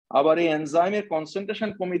 আবার এই এনজাইমের কনসেন্ট্রেশন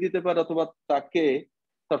কমিয়ে দিতে পারে, অথবা তাকে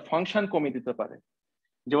তার ফাংশন কমিয়ে দিতে পারে।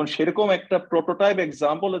 যেমন সেরকম একটা প্রোটোটাইপ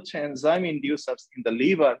এক্সাম্পল হচ্ছে এনজাইম ইনডিউসার্স ইন দ্য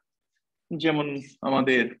লিভার, যেমন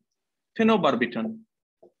আমাদের ফেনোবারবিটন।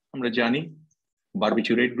 আমরা জানি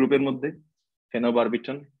বারবিচুরেট গ্রুপের মধ্যে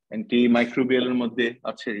ফেনোবারবিটন, অ্যান্টি মাইক্রোবিয়ালের মধ্যে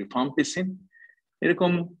আছে রিফাম্পিসিন।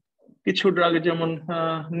 এরকম কিছু ড্রাগ যেমন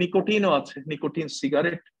নিকোটিনও আছে, নিকোটিন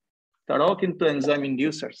সিগারেট, তারাও কিন্তু এনজাইম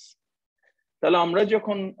ইনডিউসার্স। তাহলে আমরা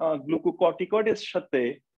যখন গ্লুকোকর্টিকয়েডের সাথে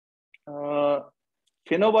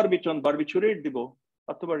ফেনোবারবিটন বারবিচুরেট দিব,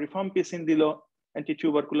 অথবা রিফাম্পিসিন দিল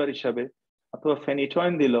অ্যান্টিটিউবারকুলার হিসাবে, অথবা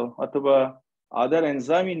ফেনিটয়েন দিল, অথবা আদার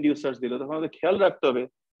এনজাইম ইন্ডিউসার্স দিল, তখন আমাদের খেয়াল রাখতে হবে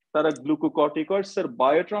তারা গ্লুকোকর্টিকয়েডস এর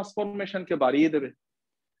বায়োট্রান্সফরমেশনকে বাড়িয়ে দেবে।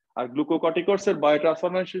 আর গ্লুকোকর্টিকয়েডস এর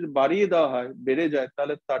বায়োট্রান্সফরমেশন বাড়িয়ে দেওয়া হয়, বেড়ে যায়,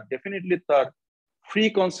 তাহলে তার ডেফিনেটলি তার ফ্রি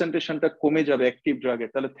কনসেন্ট্রেশনটা কমে যাবে অ্যাক্টিভ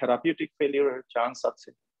ড্রাগের, তাহলে থেরাপিউটিক ফেলিওরের চান্স আছে।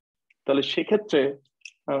 তাহলে সেক্ষেত্রে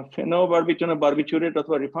ফেনোবারবিটন বারবিচুরেট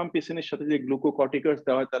অথবা রিফাম্পিসিনের সাথে যে গ্লুকোকর্টিকয়েডস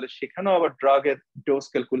দেওয়া হয়, তাহলে সেখানেও আবার ড্রাগের ডোজ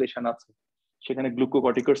ক্যালকুলেশন আছে, সেখানে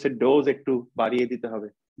গ্লুকোকর্টিকয়েডস এর ডোজ একটু বাড়িয়ে দিতে হবে,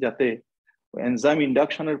 যাতে এনজাইম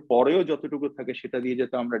ইন্ডাকশনের পরেও যতটুকু থাকে সেটা দিয়ে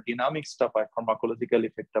যাতে আমরা ডিনামিক্সটা পাই, ফার্মাকোলজিক্যাল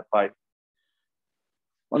ইফেক্টটা পাই।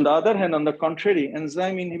 On the other hand, on the contrary,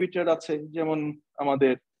 enzyme inhibitor আছে, যেমন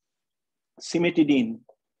আমাদের সিমেটিডিন,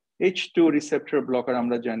 H2 receptor blocker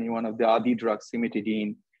আমরা জানি, one of the আদি ড্রাগ সিমেটিডিন,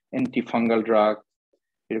 অ্যান্টিফাঙ্গাল ড্রাগ,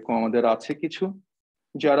 এরকম আমাদের আছে কিছু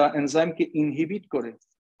যারা এনজাইমকে ইনহিবিট করে,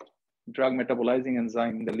 drug মেটাবোলাইজিং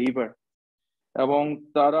enzyme in the liver, এবং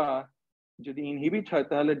তারা যদি ইনহিবিট হয়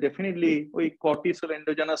তাহলে ডেফিনেটলি ওই কর্টিসল,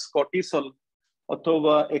 এন্ডোজেনাস কর্টিসল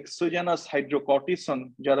অথবা এক্সোজেনাস হাইড্রোকর্টিসন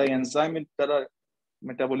যারা এনজাইমের দ্বারা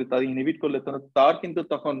মেটাবলিক তার ইনহিবিট করলে তার কিন্তু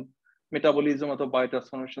তখন মেটাবলিজম অথবা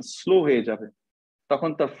বায়োট্রান্সফরমেশন স্লো হয়ে যাবে, তখন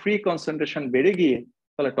তার ফ্রি কনসেন্ট্রেশন বেড়ে গিয়ে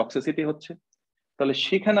তাহলে টক্সিসিটি হচ্ছে। তাহলে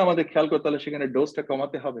সেখানে আমাদের খেয়াল করতে হলে সেখানে ডোজটা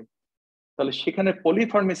কমাতে হবে। তাহলে সেখানে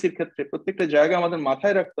পলিফার্মেসির ক্ষেত্রে প্রত্যেকটা জায়গা আমাদের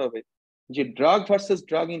মাথায় রাখতে হবে যে ড্রাগ ভার্সেস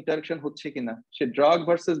ড্রাগ ইন্টারাকশন হচ্ছে কিনা। সে drug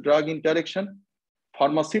versus drug interaction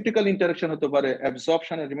pharmaceutical interaction হতে পারে,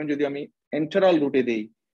 অ্যাবজর্পশনের, যেমন যদি আমি এন্টারাল রুটে দেই,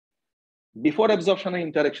 বিফোর অ্যাবজর্পশনে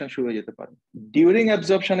ইন্টারাকশন শুরু হয়ে যেতে পারে, ডিউরিং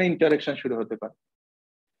অ্যাবজর্পশনে ইন্টারাকশন শুরু হতে পারে,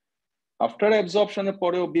 আফটার অ্যাবজর্পশনের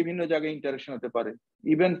পরেও বিভিন্ন জায়গায় ইন্টারাকশন হতে পারে,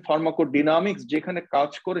 ইভেন ফার্মাকোডিনামিক্স যেখানে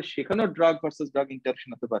কাজ করে সেখানেও ড্রাগ ভার্সেস ড্রাগ ইন্টারাকশন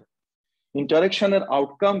হতে পারে। ইন্টারাকশনের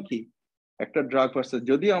আউটকাম কি একটা ড্রাগ ভার্সেস,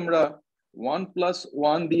 যদি আমরা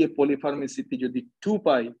 1+1 দিয়ে পলিফার্মেসিতে যদি 2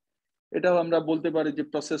 পাই, এটাও আমরা বলতে পারি যে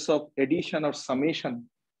process of addition or summation.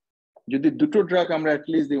 যদি দুটো ড্রাগ আমরা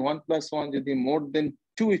অ্যাটলিস্ট দিই 1+1 যদি মোর দেন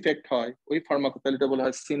 2 ইফেক্ট হয় ওই ফার্মাকোপ্যালিটা বলা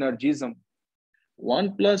হয় সিনার্জিজম।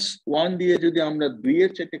 1+1 দিয়ে যদি আমরা 2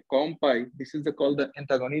 এর চেয়ে কম পাই, this is the call the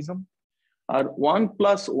অ্যান্টাগনিজম। আর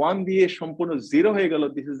 1+1 দিয়ে সম্পূর্ণ 0 হয়ে গেল,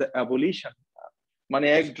 দিস ইজ দ্য অ্যাবলিশন। মানে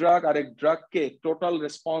এক ড্রাগ আরেক ড্রাগকে টোটাল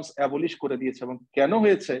রেসপন্স অ্যাবলিশ করে দিয়েছে। এবং কেন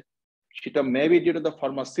হয়েছে সেটা maybe due to the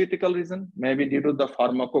pharmaceutical reason, maybe due to the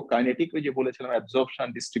pharmacokinetic, ওই যে বলেছিলাম অ্যাবজর্পশন,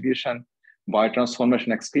 ডিস্ট্রিবিউশন, বায়োট্রান্সফরমেশন,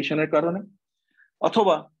 এক্সক্রিশনের কারণে,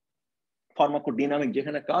 অথবা ফার্মাকোডিনামিক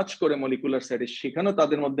যেখানে কাজ করে মলিকুলার সাইডে সেখানেও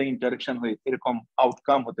তাদের মধ্যে ইন্টারাকশন হয়ে এরকম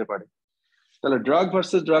আউটকাম হতে পারে। তাহলে ড্রাগ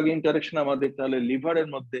ভার্সেস ড্রাগ ইন্টারাকশন আমাদের তাহলে লিভারের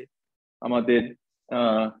মধ্যে আমাদের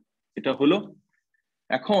এটা হলো।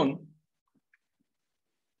 এখন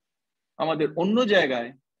আমাদের অন্য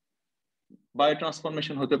জায়গায়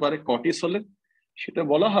বায়োট্রান্সফরমেশন হতে পারে কর্টিসলে, সেটা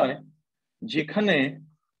বলা হয় যেখানে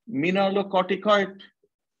মিনারোকর্টিকয়েড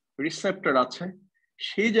রিসেপ্টর আছে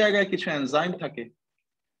সেই জায়গায় কিছু এনজাইম থাকে,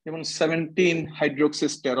 যেমন 17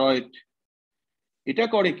 হাইড্রোক্সিস্টেরয়েড। এটা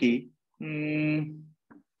করে কি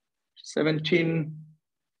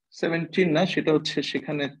 17 না, সেটা হচ্ছে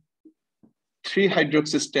সেখানে 3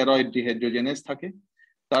 হাইড্রোক্সিস্টেরয়েড ডিহাইড্রোজেনেজ থাকে।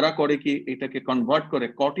 তারা করে কি এটাকে কনভার্ট করে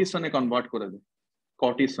কর্টিসনে কনভার্ট করে দেয়,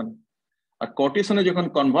 কর্টিসন। আর কর্টিসনে যখন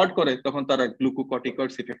কনভার্ট করে তখন তারা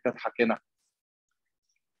গ্লুকোকর্টিকয়েডস ইফেক্টটা থাকে না।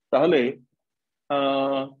 তাহলে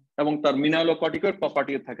এবং তার মিনারোকর্টিকয়েড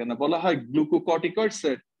প্রপার্টি থাকে না। বলা হয় গ্লুকোকর্টিকয়েডস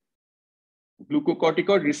এর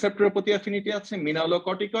গ্লুকোকর্টিকয়েড রিসেপ্টরের প্রতি অ্যাফিনিটি আছে,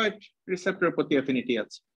 মিনারোকর্টিকয়েড রিসেপ্টরের প্রতি অ্যাফিনিটি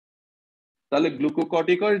আছে। তাহলে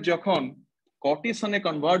গ্লুকোকর্টিকয়েড যখন কর্টিসনে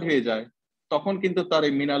কনভার্ট হয়ে যায় তখন কিন্তু তার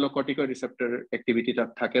এই মিনারোকর্টিকয়েড রিসেপ্টরের অ্যাক্টিভিটিটা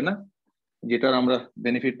থাকে না, যেটার আমরা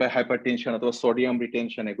বেনিফিট পাই হাইপারটেনশন অথবা সোডিয়াম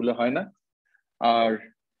রিটেনশন, এগুলো হয় না। আর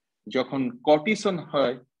যখন কর্টিসন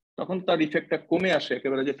হয় তখন তার ইফেক্টটা কমে আসে,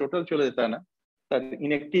 একেবারে যে টোটাল চলে যেতে না, তার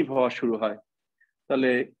ইনঅ্যাক্টিভ হওয়া শুরু হয়।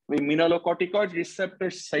 তাহলে ওই মিনারোকর্টিকয়েড রিসেপ্টর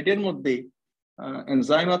সাইডের মধ্যে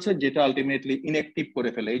এনজাইম আছে যেটা আলটিমেটলি ইনঅ্যাক্টিভ করে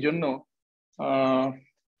ফেলে। এই জন্য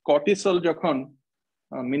কর্টিসল যখন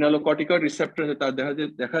মিনারোকর্টিকয়েড রিসেপ্টর তার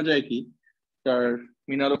দেখা যায় কি তার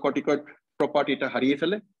মিনারোকর্টিকয়েড প্রপার্টিটা হারিয়ে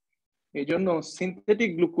ফেলে। এই জন্য সিনথেটিক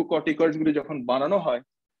গ্লুকোকর্টিকয়েডস গুলি যখন বানানো হয়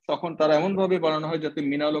তখন তারা এমন ভাবে বানানো হয় যাতে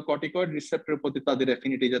মিনারোকর্টিকয়েড রিসেপ্টরের প্রতি তাদের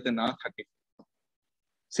অ্যাফিনিটি যাতে না থাকে।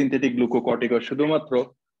 সিনথেটিক গ্লুকোকর্টিকয়েড শুধুমাত্র,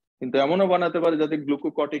 কিন্তু এমনও বানাতে পারে যাতে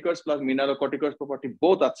গ্লুকোকর্টিকয়েডস প্লাস মিনারোকর্টিকয়েডস প্রপার্টি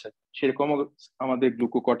বোথ আছে, সেরকম আমাদের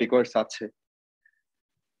গ্লুকোকর্টিকয়েডস আছে।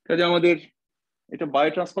 কাজে আমাদের এটা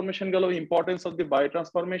বায়োট্রান্সফরমেশন গেল, ইম্পর্টেন্স অফ দি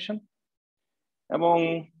বায়োট্রান্সফরমেশন। এবং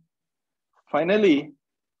ফাইনালি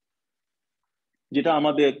যেটা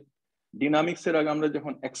আমাদের ডিনামিক্স এর আগে আমরা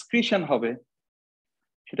যখন এক্সক্রিশন হবে,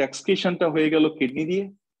 সেটা এক্সক্রিশনটা হয়ে গেল কিডনি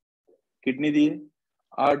দিয়ে।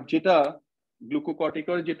 আর যেটা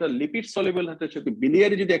গ্লুকোকর্টিকয়েড যেটা লিপিড সলিউবল হতে হচ্ছে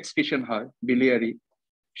বিলিয়ারি যদি এক্সক্রিশন হয় বিলিয়ারি,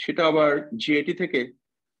 সেটা আবার জিআইটি থেকে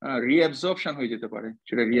রিঅ্যাবজর্পশন হয়ে যেতে পারে,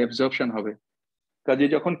 সেটা রিঅ্যাবজর্পশন হবে। কাজে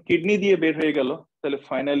যখন কিডনি দিয়ে বের হয়ে গেল তাহলে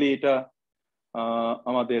ফাইনালি এটা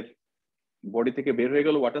আমাদের বডি থেকে বের হয়ে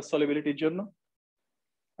গেল ওয়াটার সলিবিলিটির জন্য।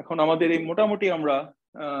 এখন আমাদের এই মোটামুটি আমরা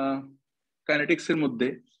কাইনেটিক্স এর মধ্যে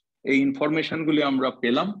এই ইনফরমেশন গুলি আমরা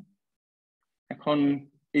পেলাম। এখন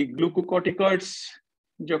এই গ্লুকোকর্টিকয়েডস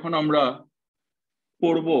যখন আমরা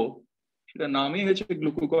পড়ব, সেটা নামই হয়েছে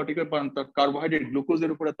গ্লুকোকর্টিকয়েড, কারণ তার কার্বোহাইড্রেট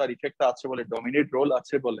গ্লুকোজের উপরে তার ইফেক্ট আছে বলে, ডমিনেট রোল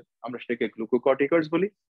আছে বলে আমরা সেটাকে গ্লুকোকর্টিকয়েডস বলি।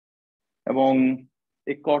 এবং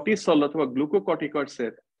এই কর্টিসল অথবা গ্লুকোকর্টিকয়েডস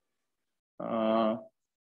এর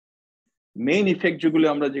মেইন ইফেক্ট যেগুলো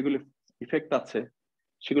ইফেক্ট আছে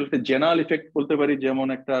সেগুলোতে জেনারেল ইফেক্ট বলতে পারি, যেমন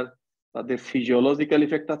একটা তাদের ফিজিওলজিক্যাল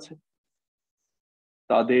ইফেক্ট আছে,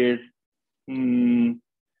 তাদের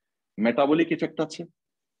মেটাবলিক ইফেক্ট আছে,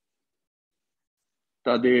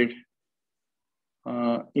 তাদের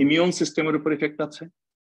ইমিউন সিস্টেমের উপর ইফেক্ট আছে।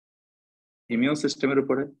 ইমিউন সিস্টেমের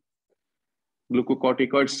উপরে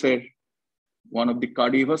গ্লুকোকর্টিকয়েডস এর ওয়ান অফ দি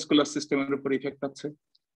কার্ডিওভাস্কুলার সিস্টেমের উপর ইফেক্ট আছে,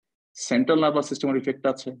 সেন্ট্রাল নার্ভাস সিস্টেমের ইফেক্ট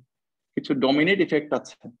আছে, কিছু ডমিনেট ইফেক্ট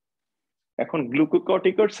আছে। এখন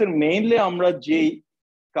গ্লুকোকর্টিকয়েডস এর মেইনলি আমরা যেই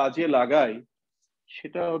কাজে লাগাই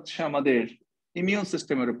সেটা হচ্ছে আমাদের ইমিউন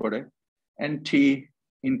সিস্টেমের উপরে অ্যান্টি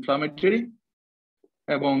ইনফ্লামেটরি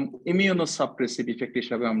এবং ইমিউনোসাপ্রেসিভ ইফেক্ট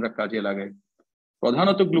হিসাবে আমরা কাজে লাগাই।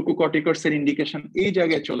 প্রধানত গ্লুকোকর্টিকয়েডস এর ইন্ডিকেশন এই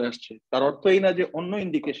জায়গায় চলে আসছে। তার অর্থ এই না যে অন্য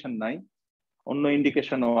ইন্ডিকেশন নাই, অন্য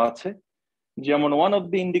ইন্ডিকেশনও আছে। যেমন ওয়ান অফ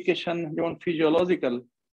দি ইন্ডিকেশন যেমন ফিজিওলজিক্যাল,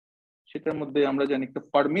 সেটার মধ্যে আমরা জানি একটা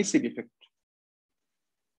পারমিসিভ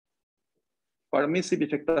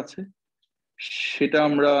ইফেক্ট আছে, সেটা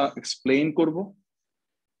আমরা এক্সপ্লেইন করব।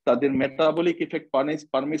 তাদের মেটাবলিক ইফেক্ট,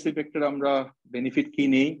 পারমিসিভ ইফেক্টের আমরা বেনিফিট কি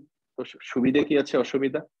নেই, তো সুবিধা কি আছে,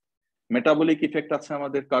 অসুবিধা। মেটাবলিক ইফেক্ট আছে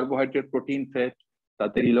আমাদের কার্বোহাইড্রেট, প্রোটিন, ফ্যাট,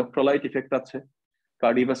 তাদের ইলেকট্রোলাইট ইফেক্ট আছে,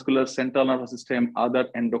 কার্ডিওভাস্কুলার, সেন্ট্রাল নার্ভাস সিস্টেম, আদার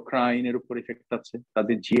এন্ডোক্রাইন এর উপর ইফেক্ট আছে,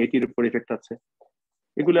 তাদের জিআইটির উপর ইফেক্ট আছে।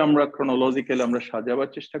 এগুলো আমরা ক্রোনোলজিক্যালি আমরা সাজাবার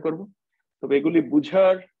চেষ্টা করব। তবে এগুলি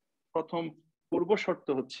বুঝার প্রথম পূর্ব শর্ত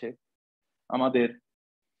হচ্ছে আমাদের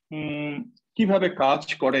কিভাবে কাজ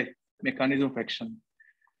করে mechanism of action.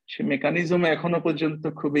 Say mechanism এখনো পর্যন্ত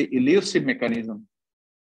খুবই ইলিউসিভ মেকানিজম।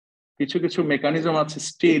 কিছু মেকানিজম আছে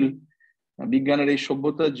স্টিল বিজ্ঞানের এই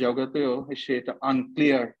সভ্যতার জগতেও এসে এটা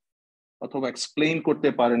আনক্লিয়ার অথবা এক্সপ্লেইন করতে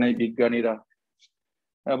পারে না বিজ্ঞানীরা।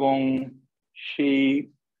 এবং সেই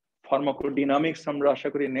ফার্মাকোডাইনামিক্স আমরা আশা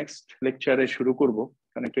করি নেক্সট লেকচারে শুরু করব,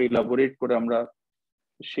 কারণ এটা ইলাবোরেট করে আমরা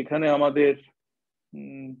সেখানে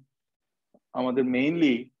আমাদের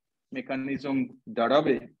মেইনলি মেকানিজম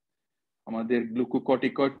দাঁড়াবে আমাদের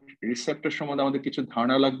গ্লুকোকর্টিকয়েড রিসেপ্টর সম্বন্ধে আমাদের কিছু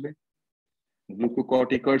ধারণা লাগবে,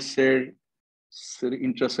 গ্লুকোকর্টিকয়েডস এর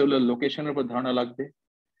ইন্ট্রাসেলুলার লোকেশনের উপর ধারণা লাগবে,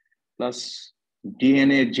 প্লাস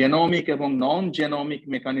ডিএনএ জেনোমিক এবং নন জেনোমিক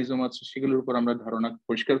মেকানিজম আছে সেগুলোর উপর আমরা ধারণা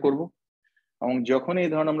পরিষ্কার করব। এবং যখন এই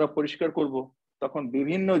ধারণা আমরা পরিষ্কার করব তখন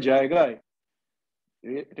বিভিন্ন জায়গায়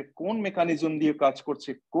এটা কোন মেকানিজম দিয়ে কাজ করছে,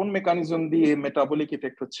 কোন মেকানিজম দিয়ে মেটাবলিক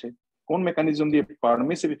ইফেক্ট হচ্ছে, কোন মেকানিজম দিয়ে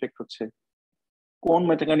পারমিসিভ ইফেক্ট হচ্ছে, কোন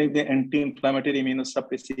মেকানিজম দিয়ে anti inflammatory,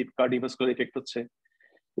 immunosuppressive, cardiovascular effect হচ্ছে,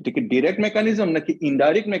 এটা কি ডিরেক্ট মেকানিজম নাকি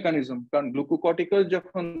ইনডাইরেক্ট মেকানিজম। কারণ গ্লুকোকর্টিকয়েড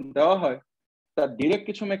যখন দেওয়া হয় তার ডিরেক্ট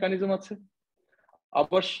কিছু মেকানিজম আছে,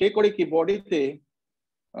 আবার সে করে কি বডিতে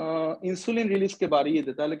ইনসুলিন রিলিজকে বাড়িয়ে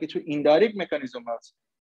দেয়, তাহলে কিছু ইনডাইরেক্ট মেকানিজম আছে।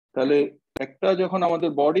 তাহলে একটা যখন আমাদের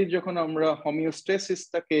বডির যখন আমরা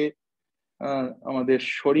হোমিওস্টেসিসটাকে আমাদের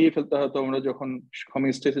সরিয়ে ফেলতে হয়, তো আমরা যখন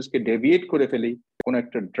হোমিওস্টেসিসকে ডেভিয়েট করে ফেলি কোন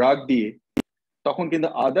একটা ড্রাগ দিয়ে, তখন কিন্তু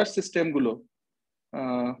আদার সিস্টেম গুলো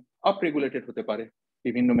আপরেগুলেটেড হতে পারে,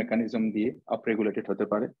 বিভিন্ন মেকানিজম দিয়ে আপরেগুলেটেড হতে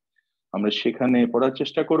পারে। আমরা সেখানে পড়ার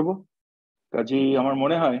চেষ্টা করব। কাজেই আমার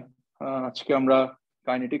মনে হয় আজকে আমরা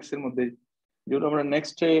কাইনেটিক্স এর মধ্যে যেগুলো আমরা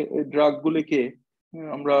নেক্সট ড্রাগ গুলিকে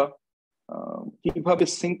আমরা কিভাবে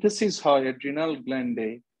সিনথেসিস হয় অ্যাড্রিনাল গ্ল্যান্ডে,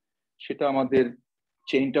 সেটা আমাদের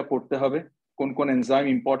চেইনটা পড়তে হবে। কোন কোন এনজাইম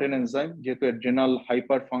ইম্পর্টেন্ট এনজাইম, যেহেতু অ্যাড্রিনাল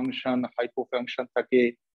হাইপার ফাংশন, হাইপোফাংশন থাকে,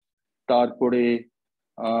 তারপরে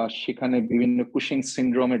সেখানে বিভিন্ন কুশিং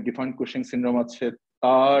সিনড্রোমের ডিফারেন্ট কুশিং সিনড্রোম আছে,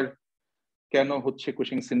 তার কেন হচ্ছে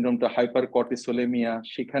কুশিং সিনড্রোমটা, হাইপার কর্টিসোলেমিয়া,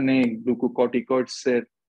 সেখানে গ্লুকোকর্টিকয়েডস এর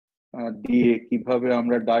দিয়ে কিভাবে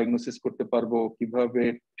আমরা ডায়াগনোসিস করতে পারবো, কিভাবে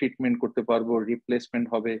ট্রিটমেন্ট করতে পারবো, রিপ্লেসমেন্ট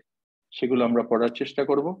হবে, সেগুলো আমরা পড়ার চেষ্টা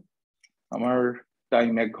করব। আমার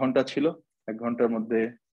টাইম 1 ঘন্টা ছিল, 1 ঘন্টার মধ্যে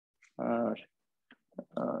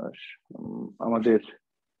আমাদের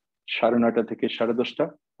 9:30 থেকে 10:30,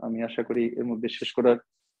 আমি আশা করি এর মধ্যে শেষ করার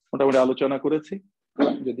মোটামুটি আলোচনা করেছি।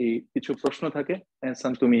 যদি কিছু প্রশ্ন থাকে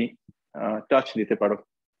এহসান তুমি টাচ দিতে পারো।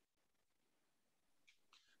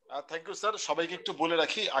 Thank you sir. সবাইকে একটু বলে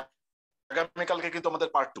রাখি, আগামীকালকে কিন্তু আমাদের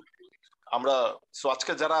পার্ট 2 আমরা, সো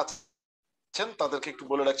আজকে যারা আছেন তাদেরকে একটু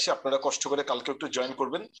বলে রাখছি, আপনারা কষ্ট করে কালকে একটু জয়েন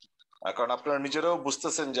করবেন, কারণ আপনারা নিজেরাও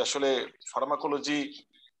বুঝতেছেন যে আসলে ফার্মাকোলজি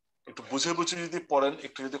একটু বুঝে বুঝে যদি পড়েন,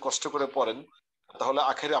 একটু যদি কষ্ট করে পড়েন, তাহলে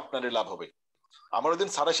আখেরে আপনারই লাভ হবে। আমার ওইদিন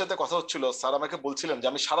স্যারের সাথে কথা হচ্ছিল, স্যার আমাকে বলছিলেন যে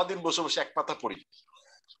আমি সারাদিন বসে বসে এক পাতা পড়ি।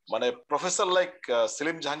 মানে professor like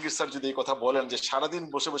Selim Jahangir sir যদি এই কথা বলেন যে সারাদিন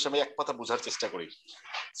বসে বসে আমি এক পাতা বোঝার চেষ্টা করি।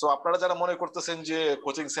 সো আপনারা যারা মনে করতেছেন যে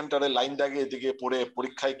কোচিং সেন্টারে লাইন দাগে এদিকে পড়ে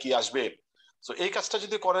পরীক্ষায় কি আসবে, সো এই কাজটা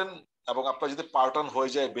যদি করেন এবং আপনার যদি পার্টন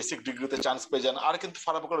হয়ে যায়, বেসিক ডিগ্রিতে চান্স পেয়ে যান, আর কিন্তু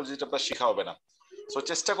ফার্মাকোলজিটা আপনার শেখা হবে না। সো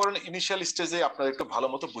চেষ্টা করেন ইনিশিয়াল স্টেজে আপনার একটু ভালো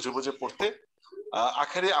মতো বুঝে বুঝে পড়তে,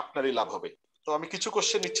 আখেরে আপনারই লাভ হবে। তো আমি কিছু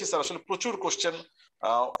কোশ্চেন নিচ্ছি স্যার, আসলে প্রচুর কোশ্চেন,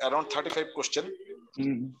 অ্যারাউন্ড 35 কোশ্চেন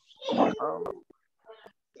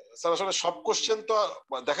স্যার। আসলে সব কোশ্চেন তো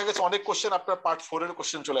দেখা গেছে, অনেক কোশ্চেন আপনার পার্ট 4 এর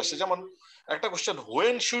কোশ্চেন চলে আসছে। যেমন একটা question,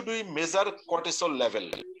 when should we measure cortisol level?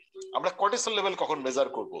 আমরা কর্টিসল লেভেল কখন মেজার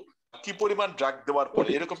করব, কি পরিমাণ ড্রাগ দেওয়ার পরে,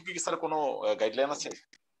 এরকম কি স্যার কোনো গাইডলাইন আছে?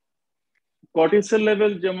 কর্টিসল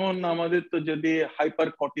লেভেল যেমন আমাদের তো যদি হাইপার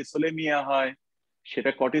কর্টিসোলেমিয়া হয়,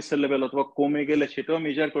 সেটা কর্টিসল লেভেল অথবা কমে গেলে সেটাও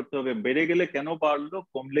মেজার করতে হবে, বেড়ে গেলে কেন বাড়লো,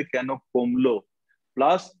 কমলে কেন কমলো,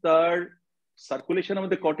 প্লাস তার সার্কুলেশন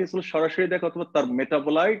আমাদের কর্টিসল সরাসরি দেখে অথবা তার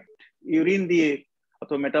মেটাবোলাইট ইউরিন দিয়ে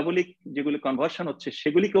অথবা মেটাবলিক যেগুলি কনভার্সন হচ্ছে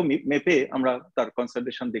সেগুলিকেও মেপে আমরা তার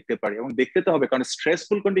কনসেন্ট্রেশন দেখতে পারি। এবং দেখতে তো হবে, কারণ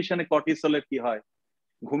স্ট্রেসফুল কন্ডিশনে কর্টিসলের কি হয়,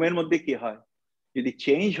 ঘুমের মধ্যে কি হয়, যদি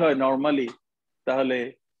চেঞ্জ হয় নর্মালি, তাহলে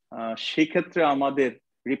সেই ক্ষেত্রে আমাদের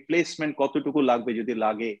রিপ্লেসমেন্ট কতটুকু লাগবে, যদি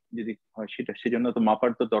লাগে, যদি হয় সেটা, সেজন্য তো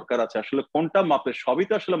মাপার তো দরকার আছে। আসলে কোনটা মাপে, সবই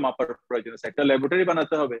তো আসলে মাপার প্রয়োজন আছে। একটা ল্যাবরেটরি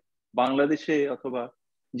বানাতে হবে বাংলাদেশে, অথবা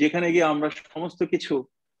যেখানে গিয়ে আমরা সমস্ত কিছু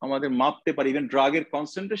আমাদের মাপতে পারি। ইভেন ড্রাগের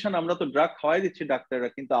কনসেন্ট্রেশন, আমরা তো ড্রাগ খাওয়াই দিচ্ছি ডাক্তাররা,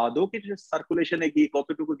 কিন্তু আদৌ কিছু সার্কুলেশনে গিয়ে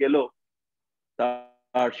কতটুকু গেল,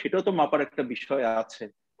 আর সেটাও তো মাপার একটা বিষয় আছে।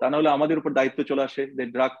 তা নাহলে আমাদের উপর দায়িত্ব চলে আসে যে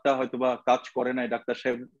ড্রাগটা হয়তো বা কাজ করে নাই, ডাক্তার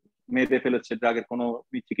সাহেব মেরে ফেলেছে, ড্রাগের কোনো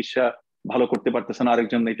চিকিৎসা ভালো করতে পারতেছে না,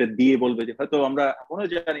 আরেকজন এটা দিয়ে বলবে যে হয়তো আমরা এখনো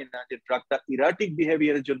জানি না যে ড্রাগটা ইরাটিক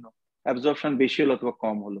বিহেভিয়ারের জন্য অ্যাবজর্পশন বেশি হলো অথবা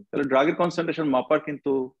কম হলো। তাহলে ড্রাগের কনসেন্ট্রেশন মাপার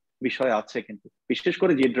কিন্তু বিষয় আছে, কিন্তু বিশেষ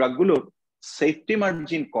করে যে ড্রাগগুলোর সেফটি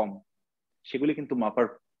মার্জিন কম, সেগুলি কিন্তু মাপার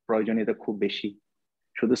প্রয়োজনীয়তা খুব বেশি।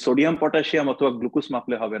 শুধু সোডিয়াম পটাশিয়াম অথবা গ্লুকোজ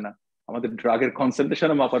মাপলে হবে না, আমাদের ড্রাগের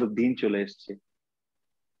কনসেন্ট্রেশন মাপার দিন চলে এসছে।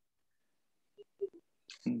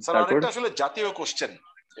 স্যার আরেকটা আসলে জাতীয় কোশ্চেন,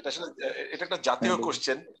 এটা আসলে এটা একটা জাতীয়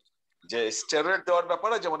কোশ্চেন, যে স্টেরয়েড দেওয়ার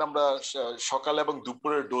ব্যাপারে, যেমন আমরা সকালে এবং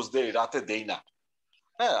দুপুরের ডোজ দেই, রাতে দেই না।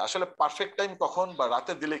 হ্যাঁ, আসলে পারফেক্ট টাইম কখন বা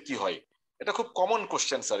রাতে দিলে কি হয়, এটা খুব কমন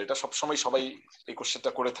কোশ্চেন স্যার, এটা সবসময় সবাই এই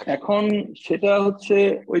কোশ্চেনটা করে থাকে। এখন সেটা হচ্ছে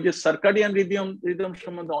ওই যে সার্কাডিয়ান রিদম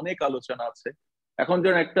সম্বন্ধে অনেক আলোচনা আছে। এখন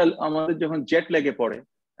যখন একটা আমাদের যখন জেট লেগে পড়ে,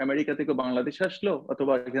 আমেরিকা থেকে বাংলাদেশে আসলো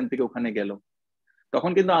অথবা এখান থেকে ওখানে গেল,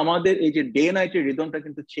 তখন কিন্তু আমাদের এই যে ডে নাইটের রিদমটা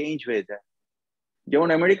কিন্তু চেঞ্জ হয়ে যায়। যেমন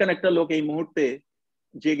আমেরিকান একটা লোক এই মুহূর্তে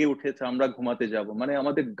জেগে উঠেছে, আমরা ঘুমাতে যাব, মানে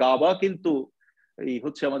আমাদের গাবা কিন্তু এই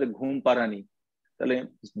হচ্ছে আমাদের ঘুম পাড়ানি। তাহলে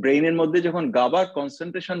ব্রেইনের মধ্যে যখন গাবার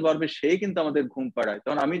কনসেন্ট্রেশন বাড়বে, সেই কিন্তু আমাদের ঘুম পাড়ায়।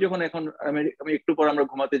 তখন আমি যখন এখন আমি একটু পর আমরা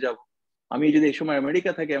ঘুমাতে যাব, আমি যদি এই সময়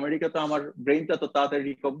আমেরিকা থাকি, আমেরিকা তো আমার ব্রেইনটা তো তাড়াতাড়ি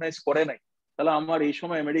রিকগনাইজ করে নাই, তাহলে আমার এই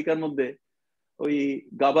সময় আমেরিকার মধ্যে ওই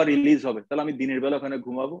গাবা রিলিজ হবে, তাহলে আমি দিনের বেলা ওখানে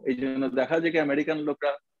ঘুমাবো। এই জন্য দেখা যায় কি আমেরিকান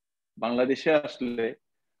লোকরা বাংলাদেশে আসলে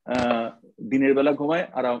দিনের বেলা ঘুমায়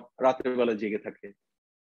আর রাতের বেলা জেগে থাকে।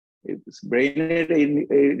 ব্রেইনের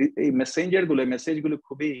এই মেসেজগুলো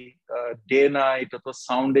খুবই ডে নাইট অথবা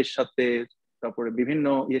সাউন্ডের সাথে, তারপরে বিভিন্ন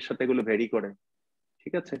ইয়ের সাথে এগুলো ভ্যারি করে।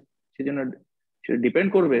 ঠিক আছে, সেজন্য সেটা ডিপেন্ড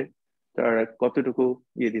করবে তার কতটুকু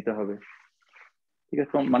ইয়ে দিতে হবে। ঠিক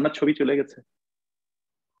আছে, মান্নার ছবি চলে গেছে,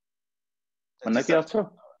 মান্না কি আছো?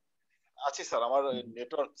 আছি স্যার, আমার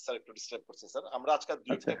নেটওয়ার্ক স্যার একটু ডিস্টার্ব করছে স্যার। আমরা আজকে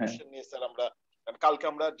দুই একটা কোশ্চেন নিয়ে স্যার, আমরা কালকে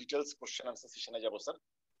আমরা ডিটেইলস কোশ্চেন আনসার সেশনে যাব স্যার।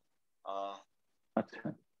 আচ্ছা,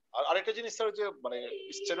 আর আরেকটা জিনিস স্যার, যে মানে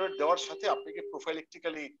স্টেরয়েড দেওয়ার সাথে আপনি কি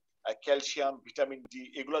প্রোফাইলেকটিক্যালি ক্যালসিয়াম, ভিটামিন ডি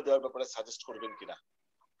এগুলো দেওয়ার ব্যাপারে সাজেস্ট করবেন কিনা?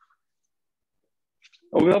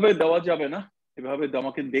 ওইভাবে দেওয়া যাবে না, এভাবে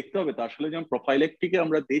আমাকে দেখতে হবে। তো আসলে যেমন প্রোফাইলেকটিকে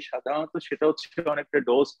আমরা দিই সাধারণত, সেটা হচ্ছে অনেকটা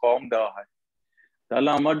ডোজ কম দেওয়া হয়। তাহলে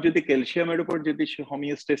আমার যদি ক্যালসিয়ামের উপর যদি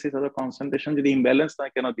হোমিওস্টেসিস অথবা কনসেন্ট্রেশন যদি ইমব্যালেন্স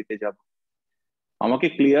হয়, কেন দিতে যাব? আমাকে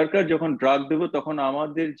ক্লিয়ার কাট যখন ড্রাগ দেবো, তখন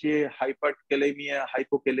আমাদের যে হাইপারক্যালেমিয়া,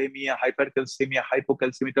 হাইপোক্যালেমিয়া, হাইপারক্যালসিমিয়া,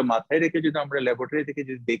 হাইপোক্যালসিমিয়াটা মাথায় রেখে যদি আমরা ল্যাবরেটরি থেকে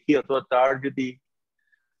যদি দেখি অথবা তার যদি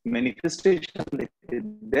ম্যানিফেস্টেশন দেখি,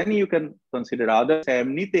 দেন ইউ ক্যান কনসিডার। আদার্স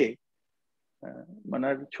এমনিতে মানে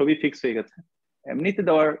ছবি ফিক্স হয়ে গেছে, এমনিতে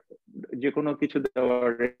দেওয়ার যে কোনো কিছু দেওয়ার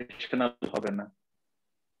রেশনাল হবে না।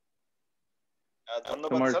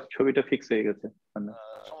 ধন্যবাদ তোমার স্যার, ছবিটা ফিক্স হয়ে গেছে,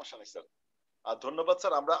 সমস্যা নেই স্যার। ধন্যবাদ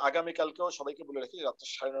স্যার। আমরা আগামীকালকেও সবাইকে বলে রাখি রাত্রে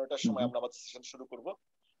 9:30টার সময় আমরা আমাদের সেশন শুরু করব।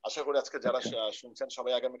 আশা করি আজকে যারা শুনছেন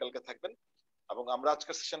সবাই আগামীকালকে থাকবেন। এবং আমরা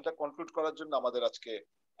আজকের সেশনটা কনক্লুড করার জন্য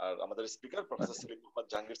আমাদের স্পিকার প্রফেসর সেলিম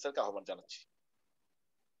জাহাঙ্গীর স্যারকে আহ্বান জানাচ্ছি।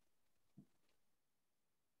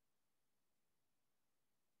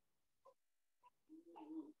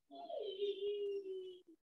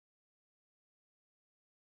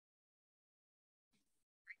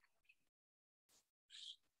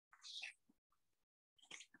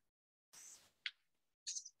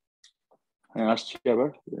 হ্যাঁ, আসছি, আবার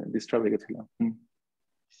ডিস্টার্ব হয়ে গেছিলাম।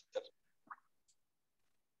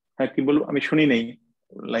 হ্যাঁ, কি বলবো আমি শুনি নেই,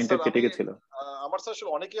 লাইনটা কেটে গেছিল। আমার স্যার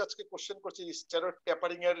আসলে অনেকেই আজকে কোশ্চেন করছে স্টেরয়েড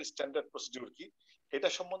ট্যাপারিং এর স্ট্যান্ডার্ড প্রসিডিউর কি, এটা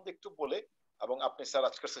সম্বন্ধে একটু বলে এবং আপনি স্যার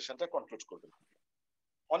আজকের সেশনটা কনক্লুড করবেন।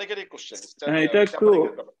 অনেকেরই কোশ্চেন। হ্যাঁ,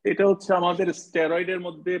 এটা হচ্ছে আমাদের স্টেরয়েডের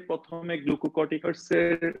মধ্যে প্রথমে গ্লুকোকর্টিকয়েডস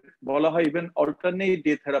এর বলা হয় even alternate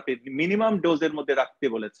day therapy minimum ডোজের মধ্যে রাখতে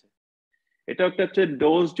বলেছে। এটা একটা হচ্ছে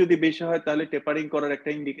ডোজ যদি বেশি হয় তাহলে টেপারিং করার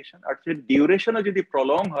একটা ইন্ডিকেশন, আর ডিউরেশনও যদি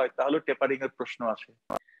প্রলং হয় তাহলে টেপারিং এর প্রশ্ন আসে।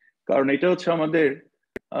 কারণ এটা হচ্ছে আমাদের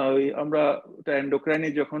আমরা এন্ডোক্রাইনে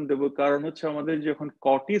যখন দেবো, কারণ হচ্ছে আমাদের যখন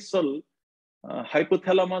কর্টিসল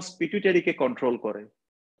হাইপোথ্যালামাস পিটুইটারিকে কন্ট্রোল করে,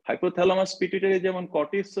 হাইপোথ্যালামাস পিটুইটারি যেমন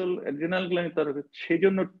কর্টিসল অ্যাড্রিনাল গ্ল্যান্ড, সেই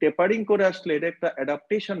জন্য টেপারিং করে আসলে এটা একটা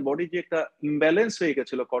অ্যাডাপ্টেশন, বডি যে একটা ইমব্যালেন্স হয়ে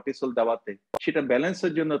গেছিল কর্টিসল দেওয়াতে, সেটা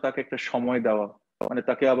ব্যালেন্সের জন্য তাকে একটা সময় দেওয়া, মানে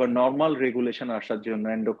তাকে আবার নর্মাল রেগুলেশন আসার জন্য,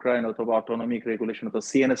 এন্ডোক্রাইন অথবা অটোনমিক রেগুলেশন অথবা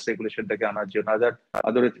সিএনএস রেগুলেশনটাকে আনার জন্য।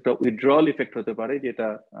 আদার একটা উইথড্রল ইফেক্ট হতে পারে, যেটা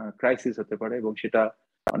ক্রাইসিস হতে পারে, এবং সেটা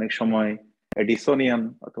অনেক সময় ডিসোনিয়াম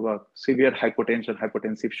অথবা সিভিয়ার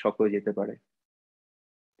হাইপোটেনসিভ শক হয়ে যেতে পারে।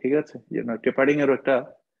 ঠিক আছে, টেপারিং এরও একটা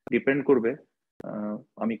ডিপেন্ড করবে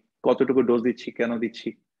আমি কতটুকু ডোজ দিচ্ছি, কেন দিচ্ছি,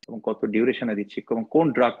 এবং কত ডিউরেশনে দিচ্ছি, এবং কোন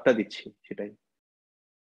ড্রাগটা দিচ্ছি, সেটাই।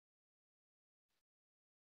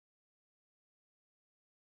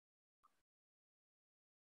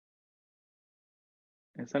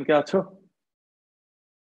 এহসান কে আছো?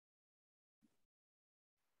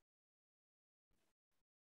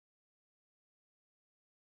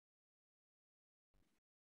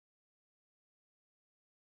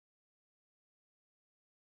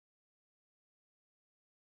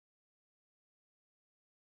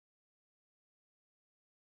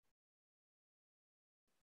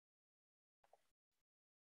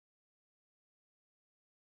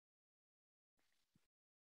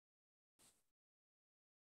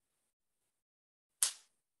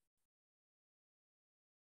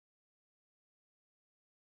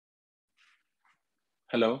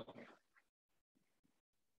 হ্যালো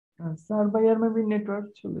স্যার ভাইয়ার মেবি নেটওয়ার্ক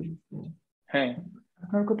চলে গেছে। হ্যাঁ,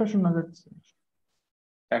 আপনার কথা শোনা যাচ্ছে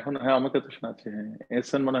এখন। হ্যাঁ, আমাকে তো শোনাচ্ছে। হ্যাঁ,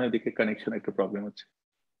 এহসান মনে হয় এদিকে কানেকশন একটু প্রবলেম হচ্ছে।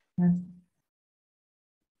 হ্যাঁ।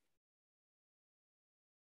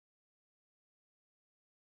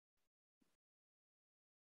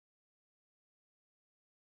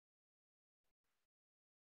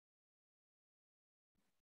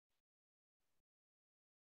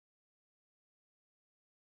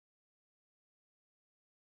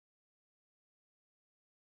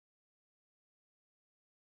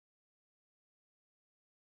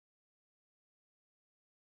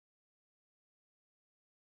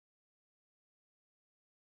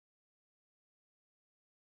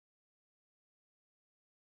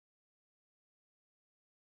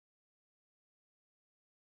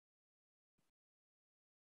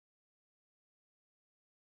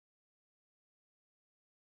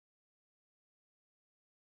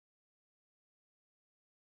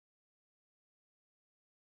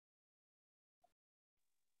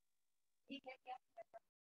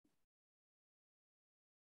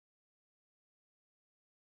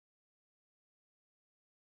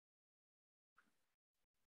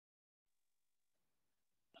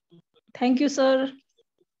 Thank you, sir.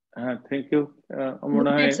 হ্যাঁ, থ্যাংক ইউ। মনে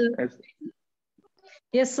হয়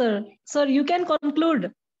Yes, sir. Sir, you can conclude.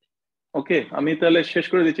 ওকে, আমি তাহলে শেষ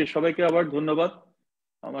করে দিচ্ছি। সবাইকে আবার ধন্যবাদ।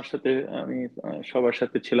 আমার সাথে আমি সবার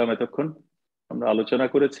সাথে ছিলাম এতক্ষণ, আমরা আলোচনা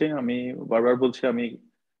করেছি। আমি বারবার বলছি, আমি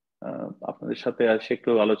আপনাদের সাথে আসে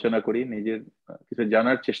একটু আলোচনা করি, নিজের কিছু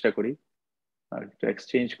জানার চেষ্টা করি, আর একটু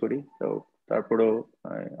এক্সচেঞ্জ করি। তো তারপরেও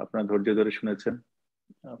আপনারা ধৈর্য ধরে শুনেছেন,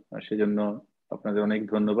 সেজন্য আপনাদের অনেক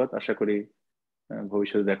ধন্যবাদ। আশা করি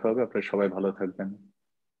ভবিষ্যতে দেখা হবে। আপনারা সবাই ভালো থাকবেন।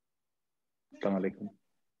 আসসালামু আলাইকুম।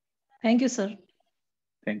 Thank you, sir.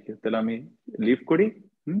 Thank you. তাহলে আমি লিভ করি।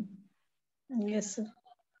 Yes, sir.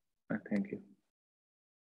 Thank you.